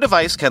that no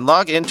device can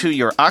log into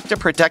your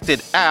Okta-protected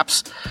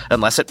apps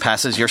unless it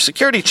passes your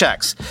security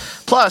checks.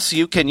 Plus,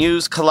 you can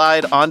use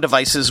Collide on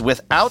devices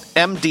without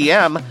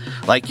MDM,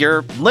 like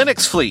your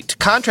Linux fleet,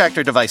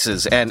 contractor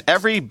devices, and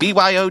every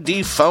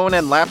BYOD phone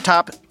and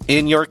laptop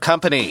in your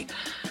company.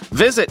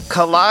 Visit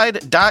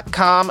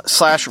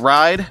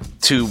collide.com/ride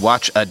to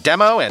watch a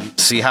demo and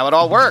see how it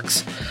all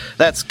works.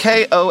 That's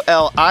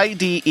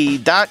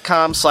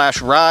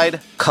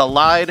KOLIDE.com/ride,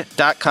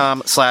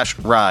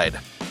 collide.com/ride.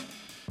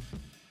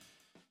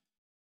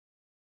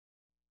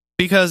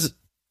 Because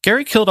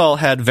Gary Kildall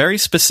had very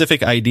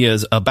specific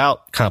ideas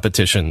about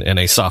competition in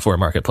a software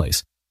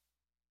marketplace.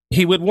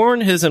 He would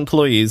warn his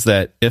employees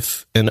that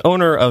if an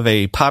owner of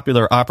a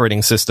popular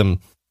operating system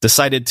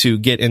decided to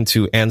get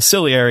into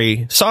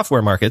ancillary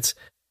software markets,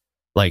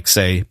 like,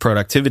 say,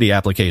 productivity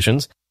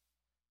applications,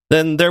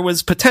 then there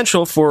was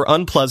potential for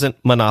unpleasant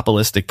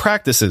monopolistic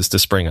practices to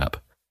spring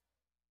up.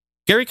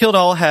 Gary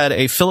Kildall had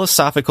a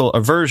philosophical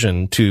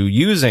aversion to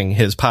using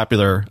his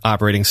popular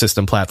operating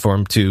system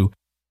platform to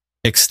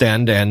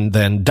extend and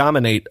then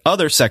dominate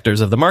other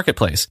sectors of the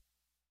marketplace.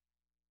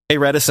 A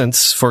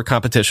reticence for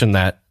competition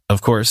that,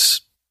 of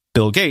course,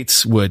 Bill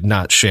Gates would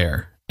not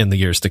share in the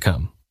years to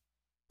come.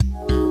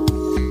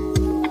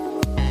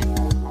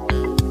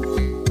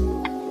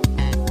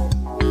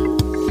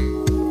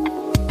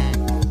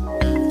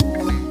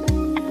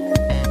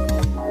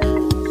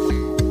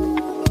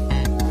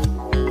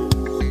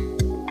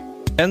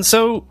 And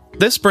so,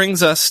 this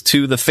brings us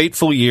to the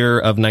fateful year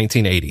of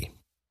 1980.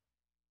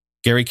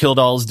 Gary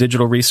Kildall's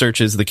digital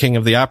research is the king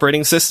of the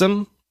operating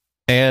system,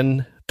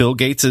 and Bill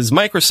Gates'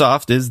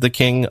 Microsoft is the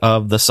king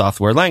of the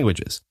software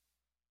languages.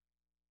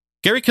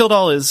 Gary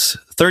Kildall is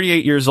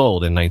 38 years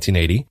old in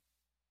 1980.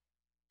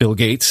 Bill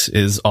Gates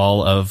is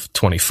all of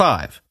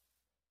 25.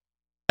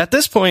 At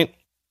this point,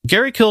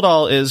 Gary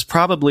Kildall is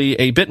probably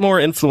a bit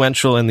more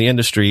influential in the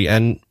industry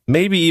and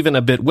maybe even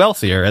a bit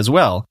wealthier as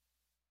well.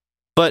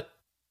 But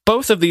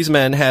both of these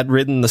men had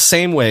ridden the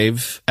same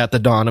wave at the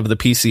dawn of the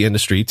PC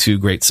industry to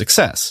great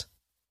success.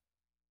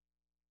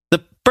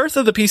 The birth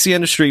of the PC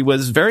industry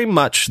was very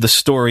much the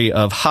story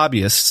of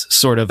hobbyists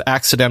sort of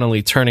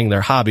accidentally turning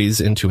their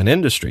hobbies into an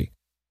industry.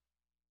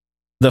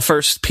 The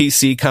first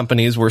PC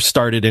companies were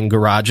started in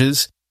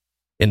garages,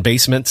 in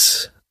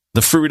basements,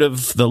 the fruit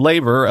of the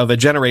labor of a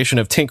generation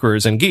of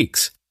tinkerers and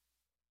geeks.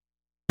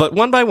 But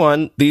one by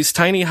one, these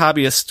tiny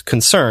hobbyist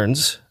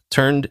concerns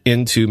turned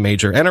into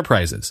major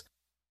enterprises.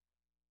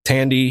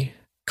 Tandy,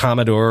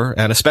 Commodore,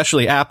 and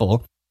especially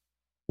Apple,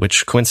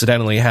 which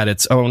coincidentally had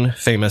its own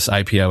famous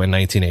IPO in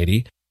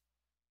 1980,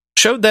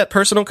 showed that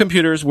personal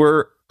computers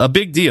were a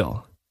big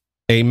deal,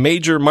 a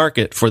major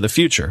market for the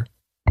future.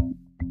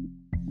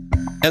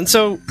 And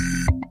so,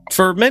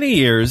 for many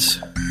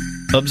years,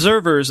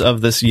 observers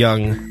of this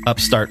young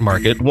upstart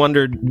market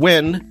wondered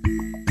when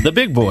the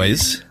big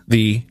boys,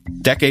 the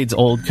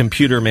decades-old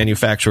computer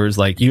manufacturers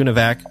like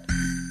Univac,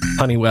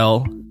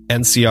 Honeywell,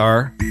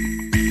 NCR,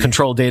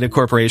 Control Data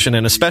Corporation,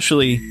 and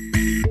especially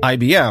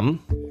IBM,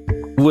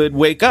 would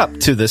wake up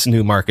to this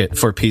new market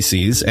for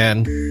PCs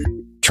and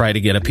try to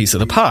get a piece of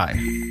the pie.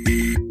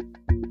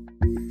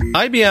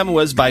 IBM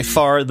was by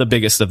far the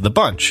biggest of the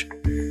bunch.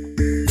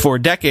 For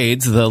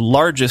decades, the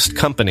largest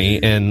company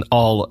in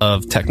all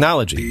of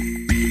technology.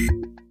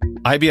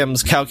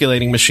 IBM's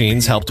calculating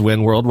machines helped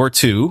win World War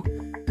II.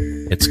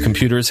 Its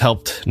computers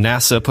helped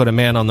NASA put a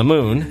man on the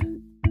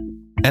moon.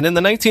 And in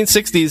the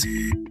 1960s,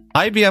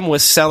 IBM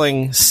was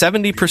selling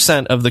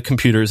 70% of the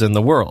computers in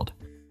the world.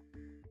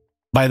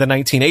 By the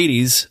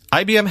 1980s,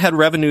 IBM had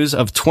revenues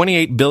of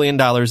 $28 billion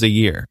a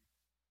year.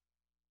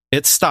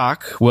 Its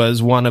stock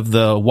was one of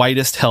the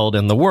widest held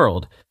in the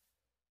world.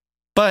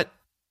 But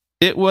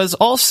it was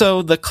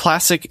also the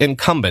classic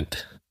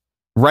incumbent,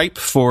 ripe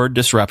for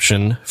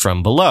disruption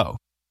from below.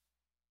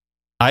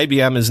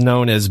 IBM is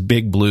known as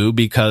Big Blue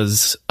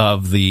because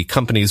of the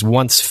company's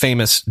once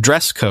famous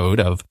dress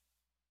code of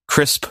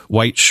crisp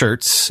white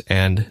shirts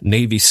and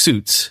navy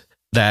suits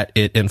that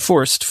it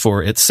enforced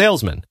for its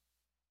salesmen.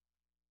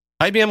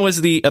 IBM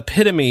was the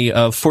epitome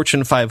of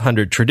Fortune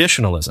 500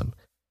 traditionalism.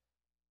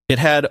 It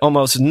had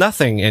almost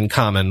nothing in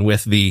common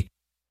with the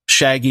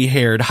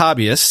shaggy-haired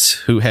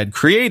hobbyists who had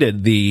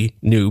created the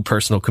new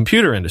personal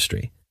computer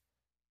industry.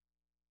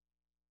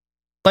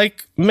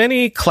 Like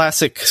many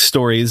classic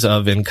stories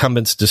of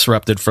incumbents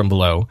disrupted from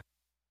below,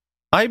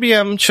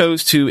 IBM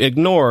chose to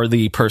ignore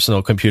the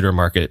personal computer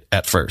market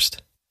at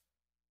first.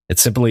 It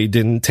simply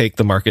didn't take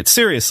the market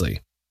seriously.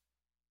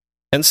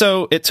 And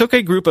so it took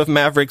a group of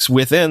mavericks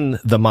within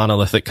the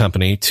monolithic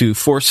company to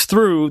force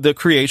through the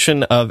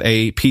creation of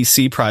a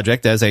PC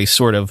project as a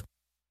sort of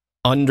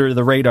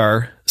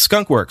under-the-radar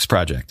skunkworks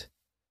project.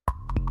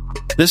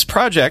 This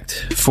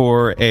project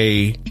for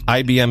a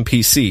IBM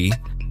PC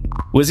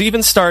was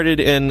even started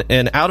in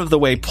an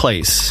out-of-the-way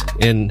place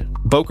in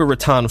Boca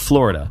Raton,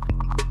 Florida.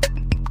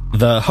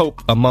 The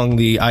hope among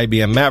the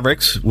IBM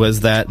Mavericks was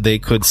that they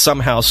could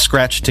somehow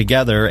scratch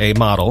together a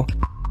model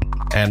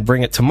and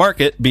bring it to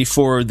market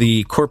before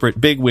the corporate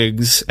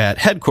bigwigs at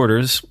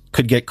headquarters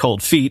could get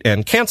cold feet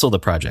and cancel the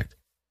project.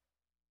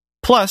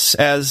 Plus,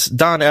 as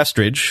Don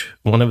Estridge,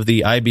 one of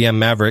the IBM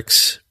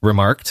Mavericks,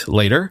 remarked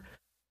later,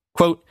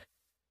 quote,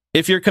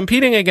 "If you're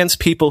competing against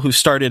people who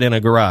started in a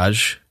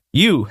garage,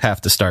 you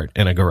have to start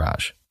in a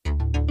garage."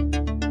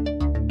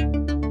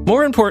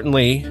 More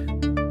importantly,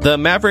 the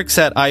Mavericks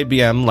at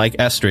IBM, like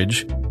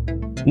Estridge,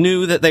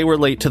 knew that they were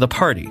late to the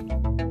party.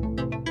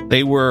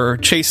 They were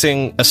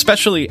chasing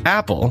especially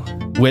Apple,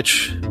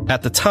 which,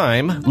 at the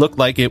time, looked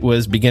like it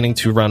was beginning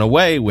to run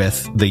away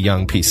with the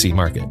young PC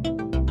market.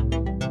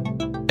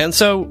 And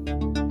so,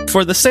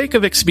 for the sake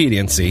of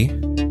expediency,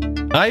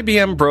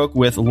 IBM broke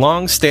with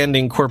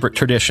long-standing corporate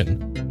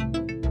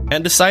tradition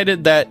and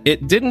decided that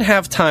it didn't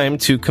have time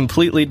to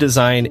completely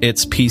design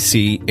its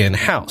PC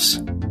in-house.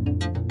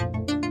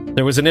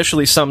 There was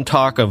initially some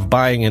talk of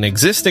buying an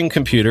existing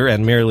computer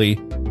and merely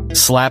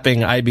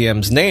slapping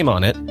IBM's name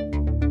on it,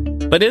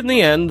 but in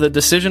the end, the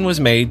decision was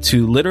made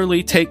to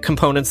literally take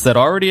components that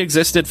already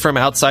existed from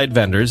outside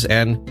vendors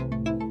and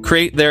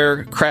create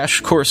their crash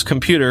course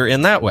computer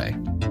in that way.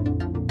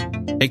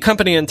 A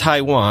company in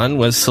Taiwan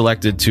was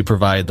selected to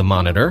provide the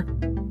monitor.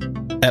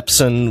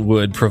 Epson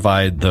would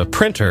provide the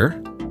printer.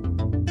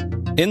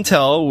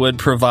 Intel would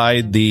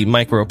provide the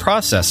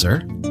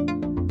microprocessor.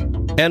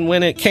 And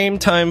when it came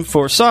time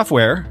for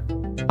software,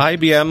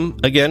 IBM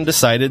again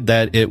decided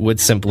that it would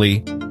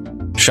simply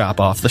shop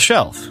off the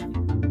shelf.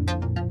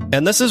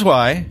 And this is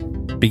why,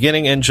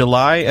 beginning in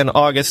July and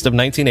August of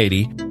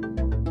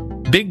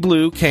 1980, Big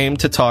Blue came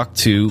to talk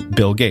to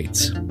Bill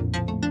Gates.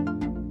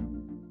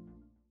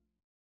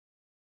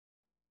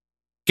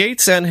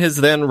 Gates and his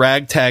then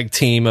ragtag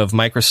team of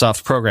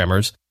Microsoft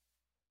programmers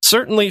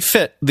certainly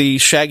fit the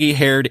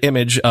shaggy-haired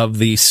image of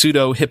the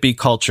pseudo-hippie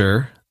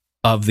culture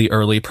of the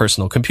early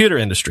personal computer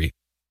industry.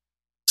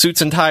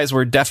 Suits and ties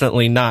were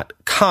definitely not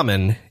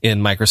common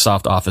in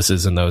Microsoft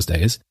offices in those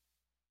days.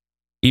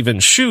 Even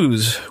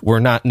shoes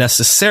were not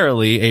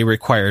necessarily a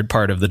required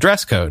part of the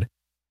dress code.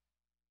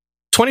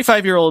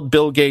 25-year-old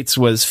Bill Gates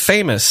was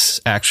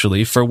famous,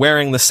 actually, for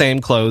wearing the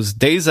same clothes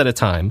days at a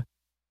time,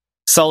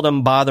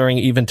 seldom bothering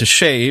even to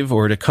shave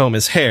or to comb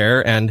his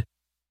hair, and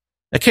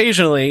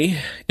occasionally,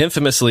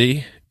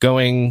 infamously,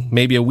 going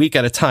maybe a week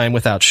at a time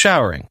without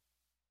showering.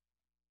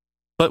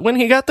 But when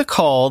he got the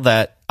call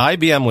that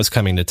IBM was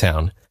coming to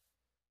town,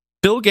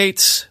 Bill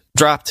Gates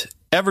dropped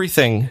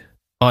everything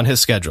on his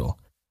schedule,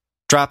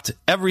 dropped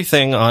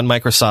everything on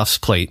Microsoft's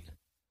plate,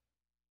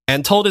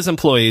 and told his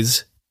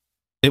employees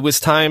it was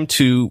time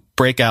to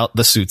break out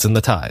the suits and the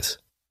ties.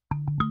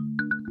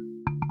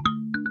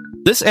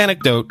 This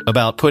anecdote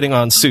about putting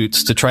on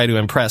suits to try to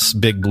impress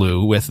Big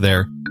Blue with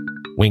their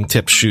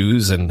wingtip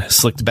shoes and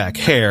slicked back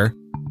hair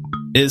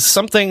is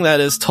something that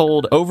is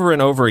told over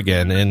and over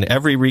again in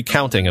every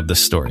recounting of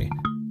this story.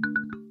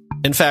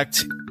 In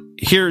fact,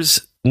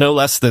 here's no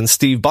less than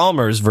Steve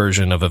Ballmer's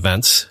version of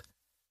events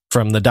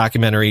from the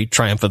documentary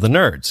Triumph of the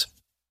Nerds.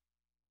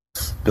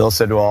 Bill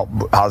said, "Well,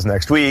 how's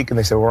next week?" And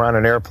they said, "We're on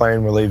an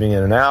airplane. We're leaving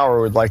in an hour.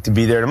 We'd like to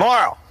be there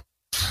tomorrow."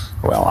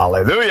 Well,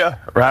 hallelujah.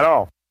 Right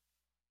on.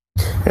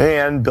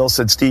 And Bill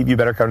said, "Steve, you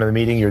better come to the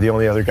meeting. You're the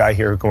only other guy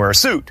here who can wear a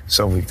suit."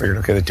 So we figured,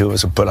 okay, the two of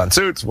us will put on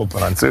suits. We'll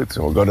put on suits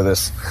and we'll go to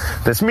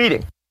this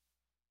meeting.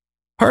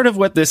 Part of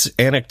what this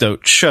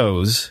anecdote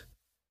shows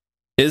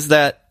is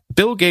that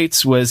Bill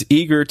Gates was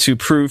eager to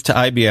prove to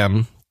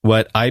IBM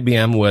what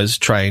IBM was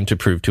trying to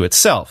prove to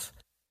itself.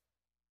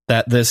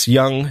 That this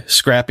young,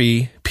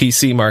 scrappy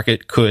PC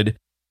market could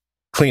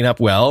clean up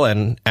well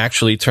and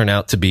actually turn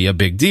out to be a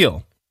big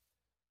deal.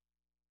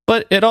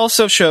 But it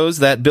also shows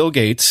that Bill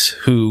Gates,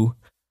 who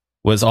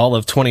was all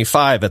of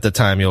 25 at the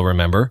time, you'll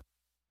remember,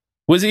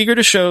 was eager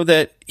to show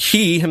that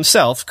he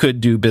himself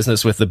could do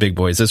business with the big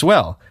boys as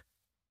well.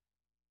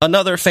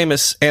 Another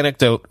famous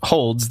anecdote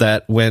holds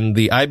that when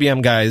the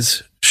IBM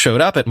guys showed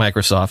up at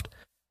Microsoft,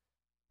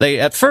 they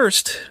at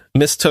first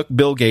mistook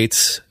Bill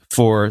Gates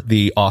for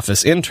the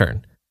office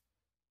intern.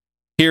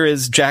 Here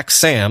is Jack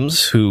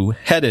Sams, who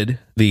headed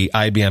the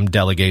IBM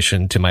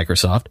delegation to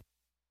Microsoft,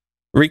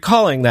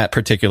 recalling that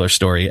particular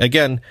story,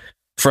 again,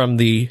 from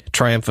the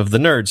Triumph of the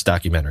Nerds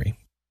documentary.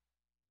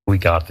 We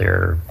got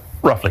there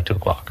roughly 2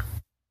 o'clock.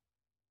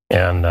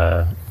 And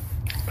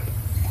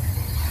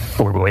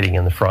we were waiting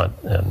in the front,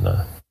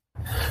 and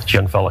this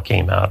young fella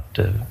came out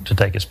to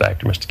take us back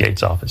to Mr.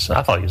 Gates' office.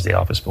 I thought he was the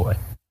office boy.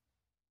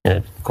 And,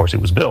 of course,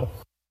 it was Bill.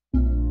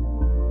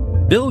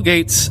 Bill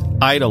Gates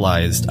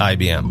idolized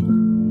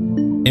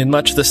IBM, in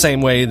much the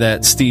same way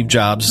that Steve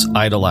Jobs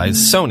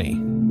idolized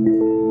Sony.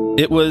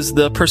 It was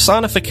the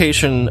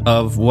personification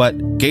of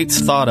what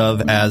Gates thought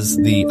of as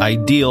the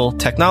ideal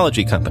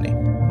technology company.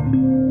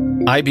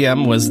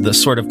 IBM was the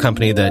sort of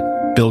company that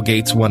Bill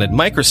Gates wanted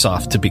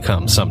Microsoft to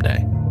become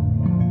someday.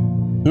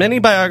 Many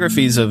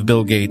biographies of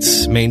Bill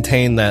Gates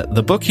maintain that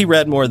the book he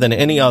read more than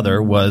any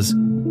other was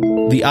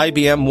The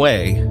IBM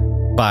Way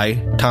by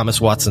Thomas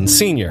Watson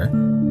Sr.,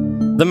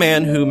 the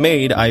man who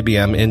made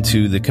IBM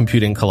into the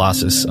computing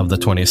colossus of the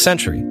 20th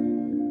century.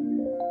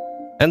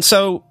 And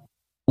so,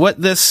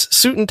 what this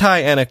suit and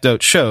tie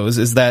anecdote shows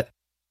is that,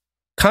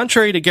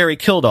 contrary to Gary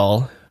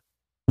Kildall,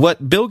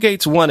 what Bill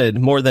Gates wanted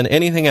more than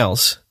anything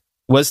else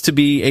was to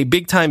be a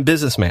big-time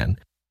businessman,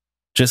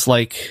 just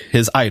like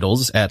his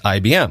idols at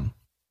IBM.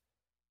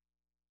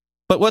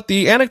 But what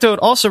the anecdote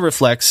also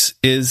reflects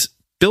is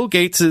Bill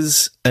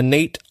Gates'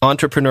 innate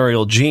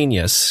entrepreneurial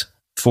genius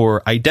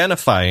for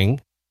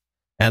identifying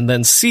and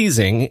then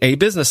seizing a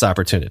business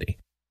opportunity.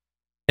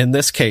 In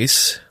this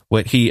case,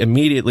 what he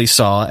immediately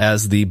saw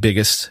as the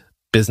biggest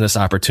business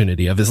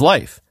opportunity of his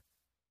life.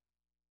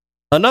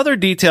 Another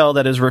detail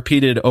that is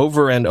repeated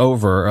over and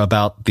over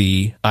about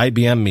the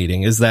IBM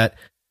meeting is that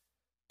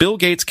Bill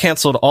Gates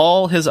canceled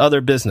all his other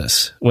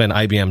business when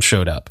IBM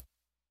showed up.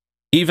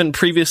 Even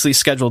previously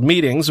scheduled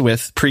meetings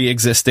with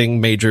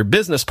pre-existing major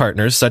business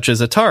partners such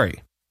as Atari.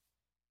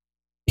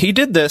 He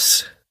did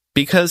this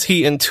because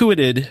he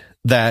intuited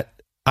that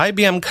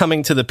IBM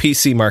coming to the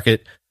PC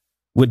market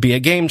would be a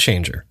game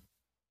changer.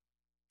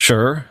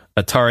 Sure,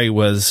 Atari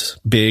was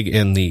big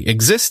in the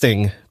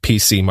existing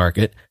PC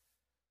market,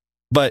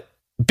 but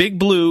Big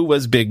Blue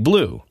was Big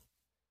Blue.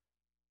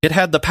 It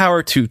had the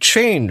power to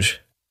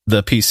change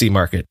the PC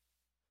market,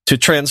 to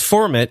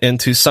transform it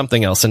into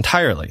something else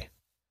entirely.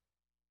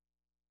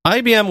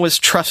 IBM was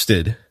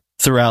trusted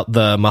throughout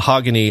the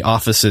mahogany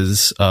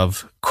offices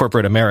of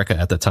corporate America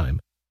at the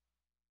time.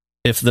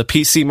 If the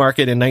PC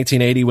market in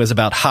 1980 was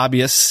about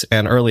hobbyists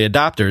and early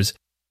adopters,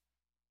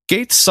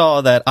 Gates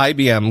saw that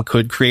IBM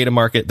could create a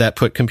market that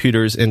put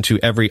computers into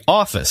every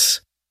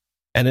office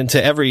and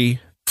into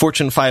every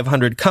Fortune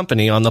 500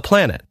 company on the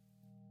planet.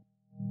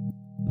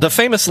 The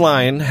famous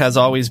line has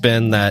always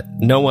been that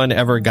no one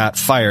ever got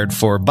fired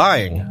for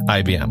buying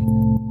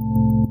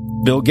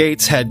IBM. Bill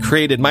Gates had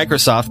created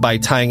Microsoft by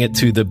tying it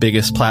to the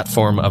biggest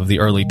platform of the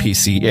early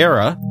PC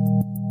era,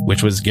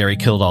 which was Gary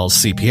Kildall's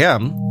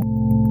CP/M.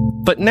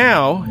 But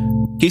now,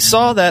 he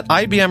saw that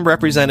IBM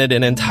represented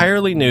an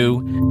entirely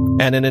new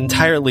and an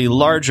entirely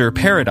larger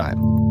paradigm.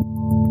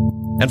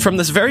 And from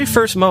this very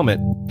first moment,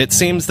 it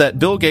seems that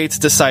Bill Gates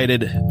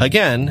decided,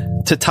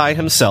 again, to tie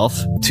himself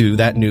to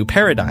that new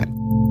paradigm.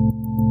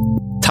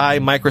 Tie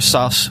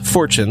Microsoft's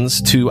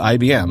fortunes to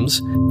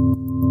IBM's,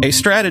 a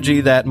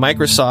strategy that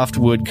Microsoft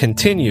would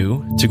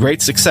continue to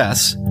great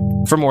success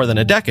for more than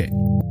a decade.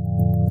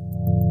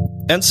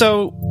 And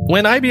so,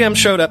 when IBM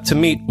showed up to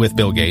meet with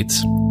Bill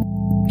Gates,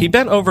 he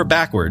bent over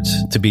backwards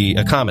to be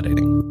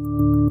accommodating.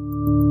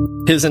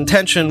 His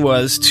intention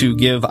was to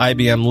give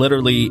IBM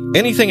literally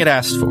anything it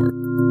asked for,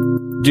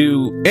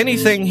 do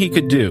anything he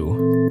could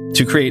do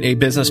to create a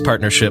business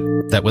partnership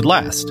that would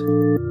last.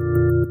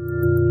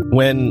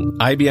 When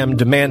IBM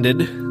demanded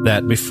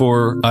that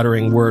before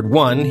uttering word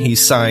one, he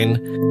sign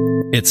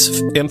its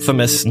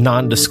infamous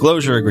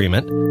non-disclosure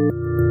agreement,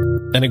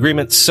 an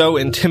agreement so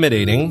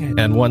intimidating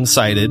and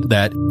one-sided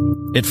that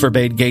it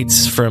forbade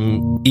Gates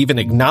from even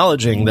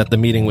acknowledging that the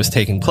meeting was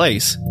taking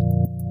place,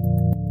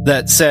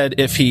 that said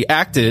if he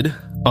acted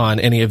on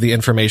any of the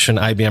information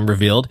IBM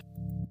revealed,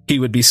 he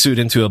would be sued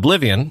into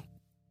oblivion,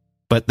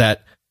 but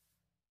that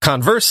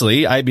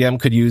conversely, IBM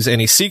could use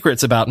any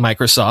secrets about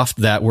Microsoft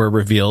that were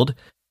revealed,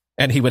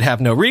 and he would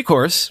have no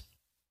recourse.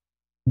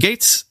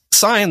 Gates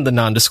signed the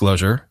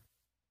non-disclosure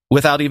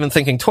without even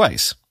thinking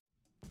twice.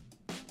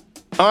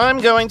 I'm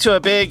going to a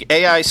big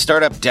AI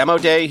startup demo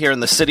day here in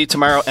the city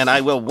tomorrow, and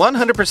I will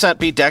 100%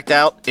 be decked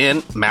out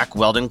in Mack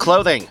Weldon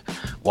clothing.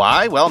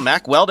 Why? Well,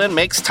 Mack Weldon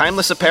makes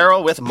timeless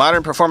apparel with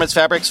modern performance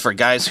fabrics for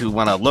guys who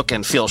want to look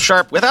and feel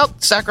sharp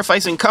without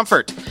sacrificing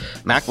comfort.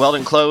 Mack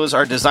Weldon clothes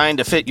are designed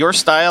to fit your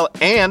style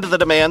and the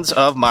demands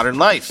of modern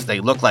life. They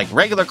look like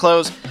regular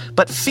clothes,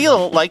 but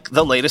feel like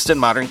the latest in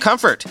modern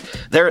comfort.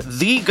 They're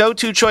the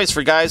go-to choice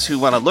for guys who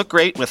want to look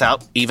great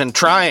without even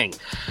trying.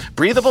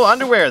 Breathable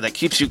underwear that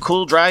keeps you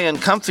cool, dry,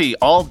 and comfy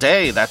all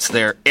day. That's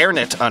their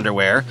AirKnit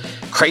underwear.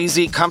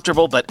 Crazy,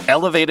 comfortable, but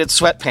elevated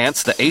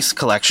sweatpants, the Ace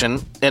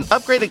collection. An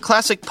upgraded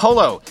classic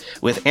polo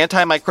with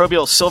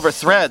antimicrobial silver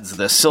threads,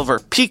 the Silver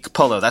Peak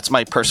polo. That's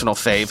my personal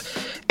fave.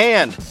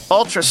 And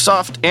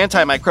ultra-soft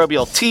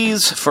antimicrobial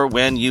tees for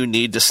when you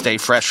need to stay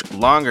fresh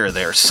longer.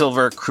 Their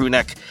silver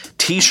crewneck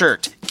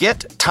t-shirt.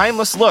 Get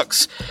timeless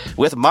looks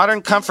with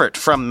modern comfort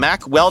from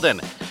Mack Weldon.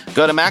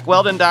 Go to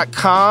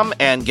MackWeldon.com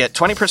and get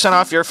 20%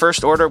 off your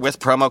first order with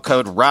promo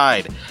code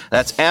RIDE.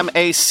 That's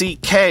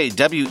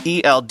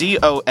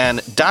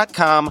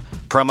MackWeldon.com,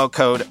 promo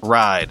code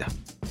RIDE.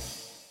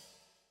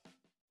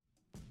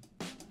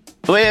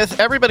 With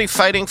everybody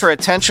fighting for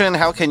attention,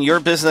 how can your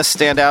business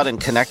stand out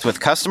and connect with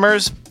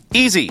customers?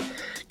 Easy.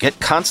 Get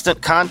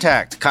Constant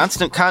Contact.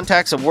 Constant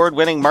Contact's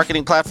award-winning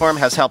marketing platform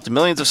has helped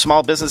millions of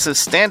small businesses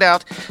stand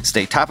out,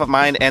 stay top of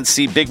mind, and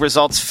see big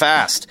results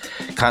fast.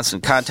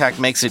 Constant Contact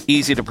makes it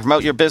easy to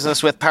promote your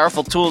business with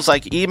powerful tools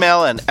like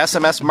email and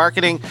SMS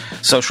marketing,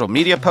 social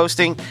media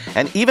posting,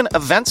 and even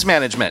events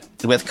management.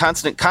 With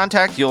Constant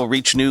Contact, you'll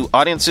reach new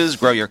audiences,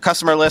 grow your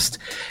customer list,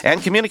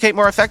 and communicate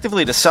more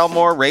effectively to sell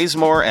more, raise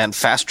more, and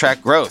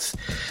fast-track growth.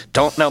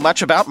 Don't know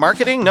much about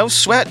marketing? No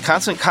sweat.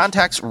 Constant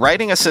Contact's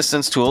writing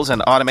assistance tools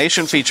and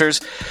automation features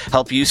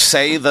help you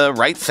say the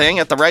right thing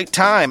at the right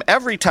time,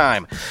 every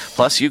time.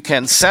 Plus, you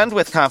can send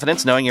with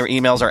confidence knowing your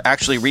emails are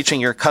actually reaching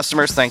your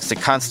customers thanks to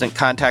Constant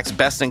Contact's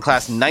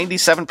best-in-class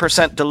 97%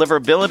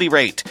 deliverability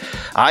rate.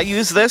 I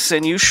use this,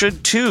 and you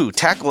should too.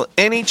 Tackle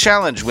any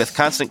challenge with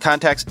Constant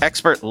Contact's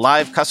expert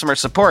live customer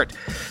support.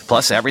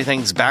 Plus,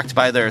 everything's backed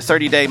by their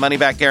 30-day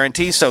money-back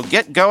guarantee, so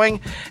get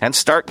going and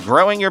start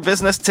growing your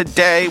business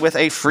today with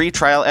a free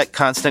trial at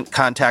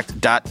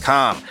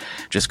ConstantContact.com.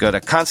 Just go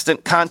to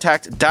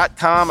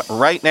ConstantContact.com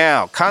right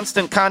now.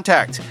 Constant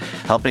Contact,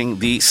 helping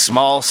the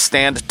small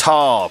stand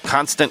tall.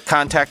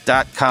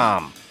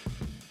 ConstantContact.com.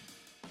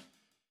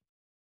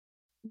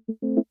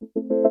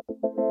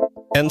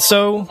 And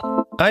so,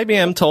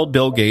 IBM told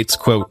Bill Gates,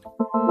 quote,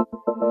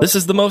 "This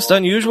is the most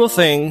unusual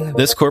thing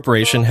this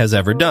corporation has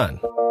ever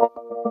done."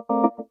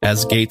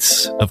 As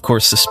Gates, of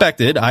course,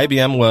 suspected,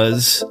 IBM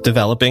was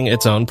developing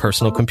its own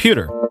personal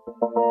computer.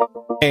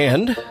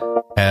 And,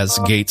 as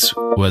Gates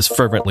was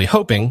fervently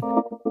hoping,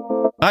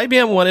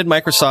 IBM wanted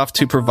Microsoft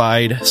to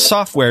provide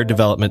software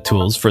development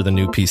tools for the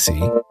new PC.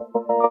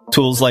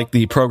 Tools like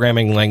the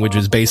programming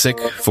languages BASIC,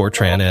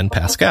 Fortran, and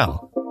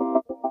Pascal.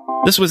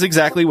 This was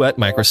exactly what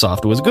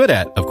Microsoft was good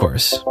at, of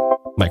course.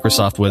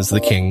 Microsoft was the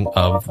king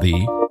of the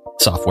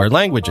software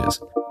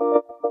languages.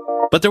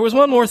 But there was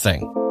one more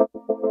thing.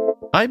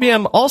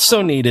 IBM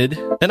also needed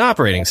an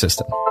operating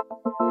system.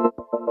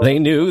 They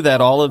knew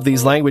that all of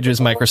these languages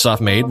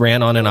Microsoft made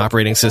ran on an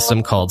operating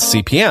system called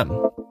CP/M.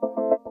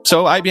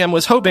 So IBM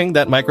was hoping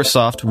that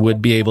Microsoft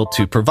would be able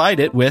to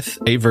provide it with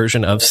a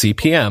version of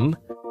CP/M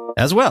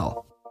as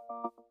well.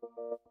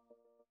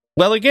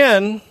 Well,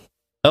 again,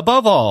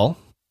 above all,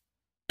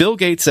 Bill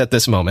Gates at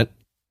this moment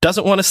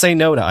doesn't want to say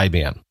no to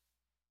IBM.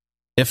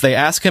 If they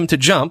ask him to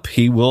jump,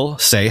 he will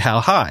say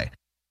how high.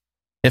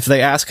 If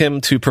they ask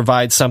him to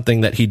provide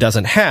something that he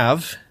doesn't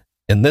have,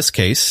 in this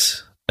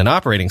case, an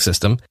operating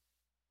system,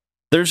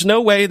 there's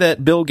no way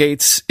that Bill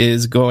Gates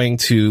is going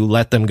to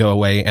let them go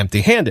away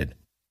empty-handed.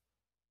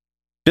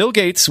 Bill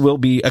Gates will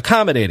be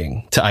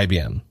accommodating to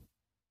IBM.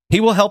 He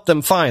will help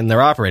them find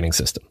their operating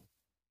system.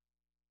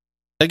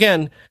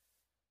 Again,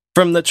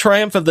 from the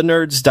Triumph of the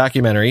Nerds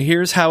documentary,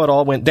 here's how it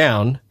all went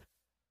down,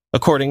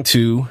 according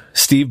to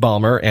Steve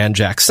Ballmer and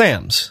Jack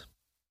Sams.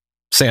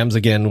 Sams,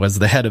 again, was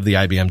the head of the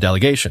IBM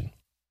delegation.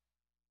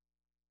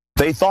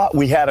 They thought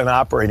we had an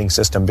operating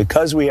system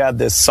because we had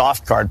this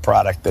soft card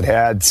product that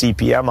had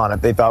CP/M on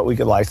it. They thought we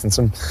could license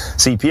some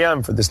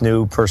CP/M for this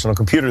new personal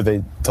computer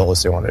they told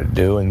us they wanted to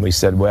do. And we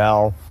said,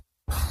 well,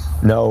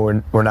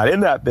 no, we're not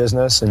in that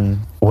business. And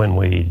when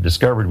we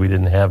discovered we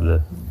didn't have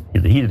he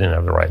didn't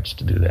have the rights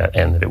to do that,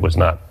 and that it was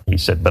not, he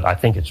said, but I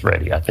think it's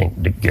ready. I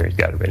think Gary's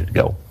got it ready to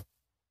go.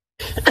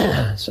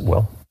 I said,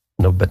 well,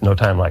 no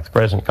time like the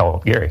present, call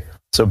up Gary.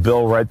 So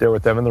Bill, right there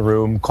with them in the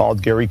room,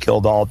 called Gary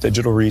Kildall,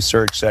 Digital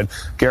Research, said,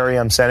 Gary,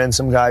 I'm sending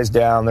some guys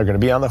down. They're going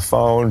to be on the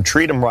phone.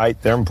 Treat them right.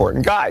 They're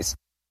important guys.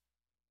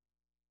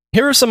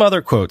 Here are some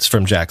other quotes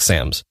from Jack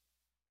Sams,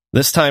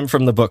 this time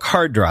from the book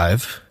Hard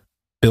Drive,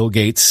 Bill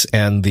Gates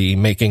and the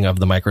Making of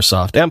the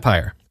Microsoft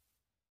Empire.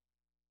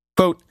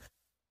 Quote,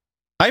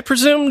 "I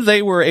presumed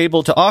they were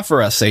able to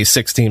offer us a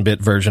 16-bit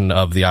version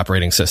of the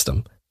operating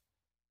system.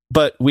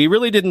 But we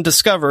really didn't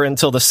discover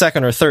until the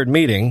second or third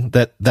meeting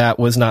that that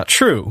was not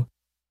true,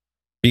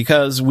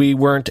 because we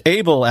weren't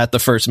able at the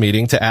first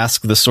meeting to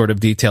ask the sort of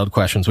detailed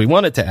questions we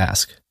wanted to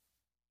ask.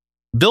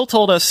 Bill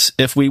told us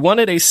if we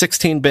wanted a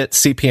 16-bit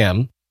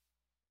CP/M,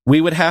 we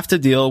would have to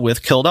deal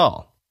with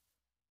Kildall.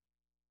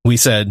 We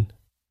said,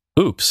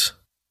 oops.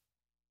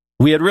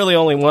 We had really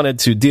only wanted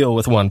to deal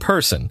with one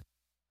person,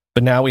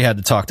 but now we had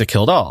to talk to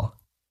Kildall.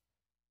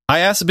 I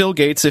asked Bill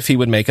Gates if he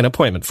would make an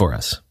appointment for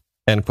us."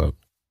 End quote.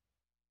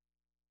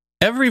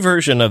 Every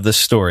version of this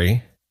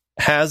story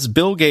has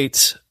Bill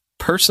Gates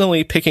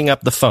personally picking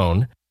up the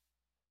phone,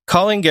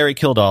 calling Gary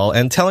Kildall,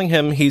 and telling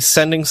him he's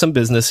sending some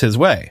business his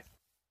way.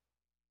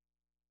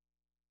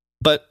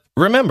 But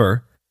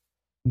remember,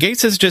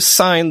 Gates has just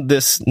signed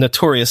this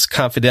notorious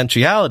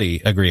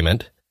confidentiality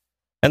agreement,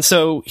 and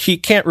so he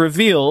can't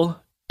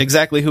reveal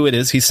exactly who it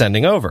is he's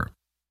sending over.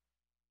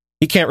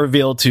 He can't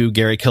reveal to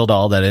Gary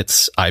Kildall that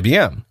it's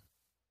IBM.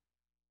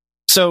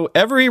 So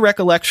every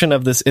recollection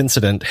of this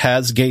incident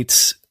has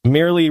Gates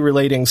merely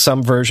relating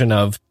some version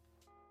of,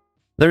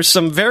 "There's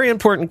some very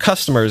important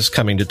customers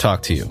coming to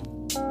talk to you.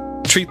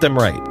 Treat them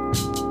right."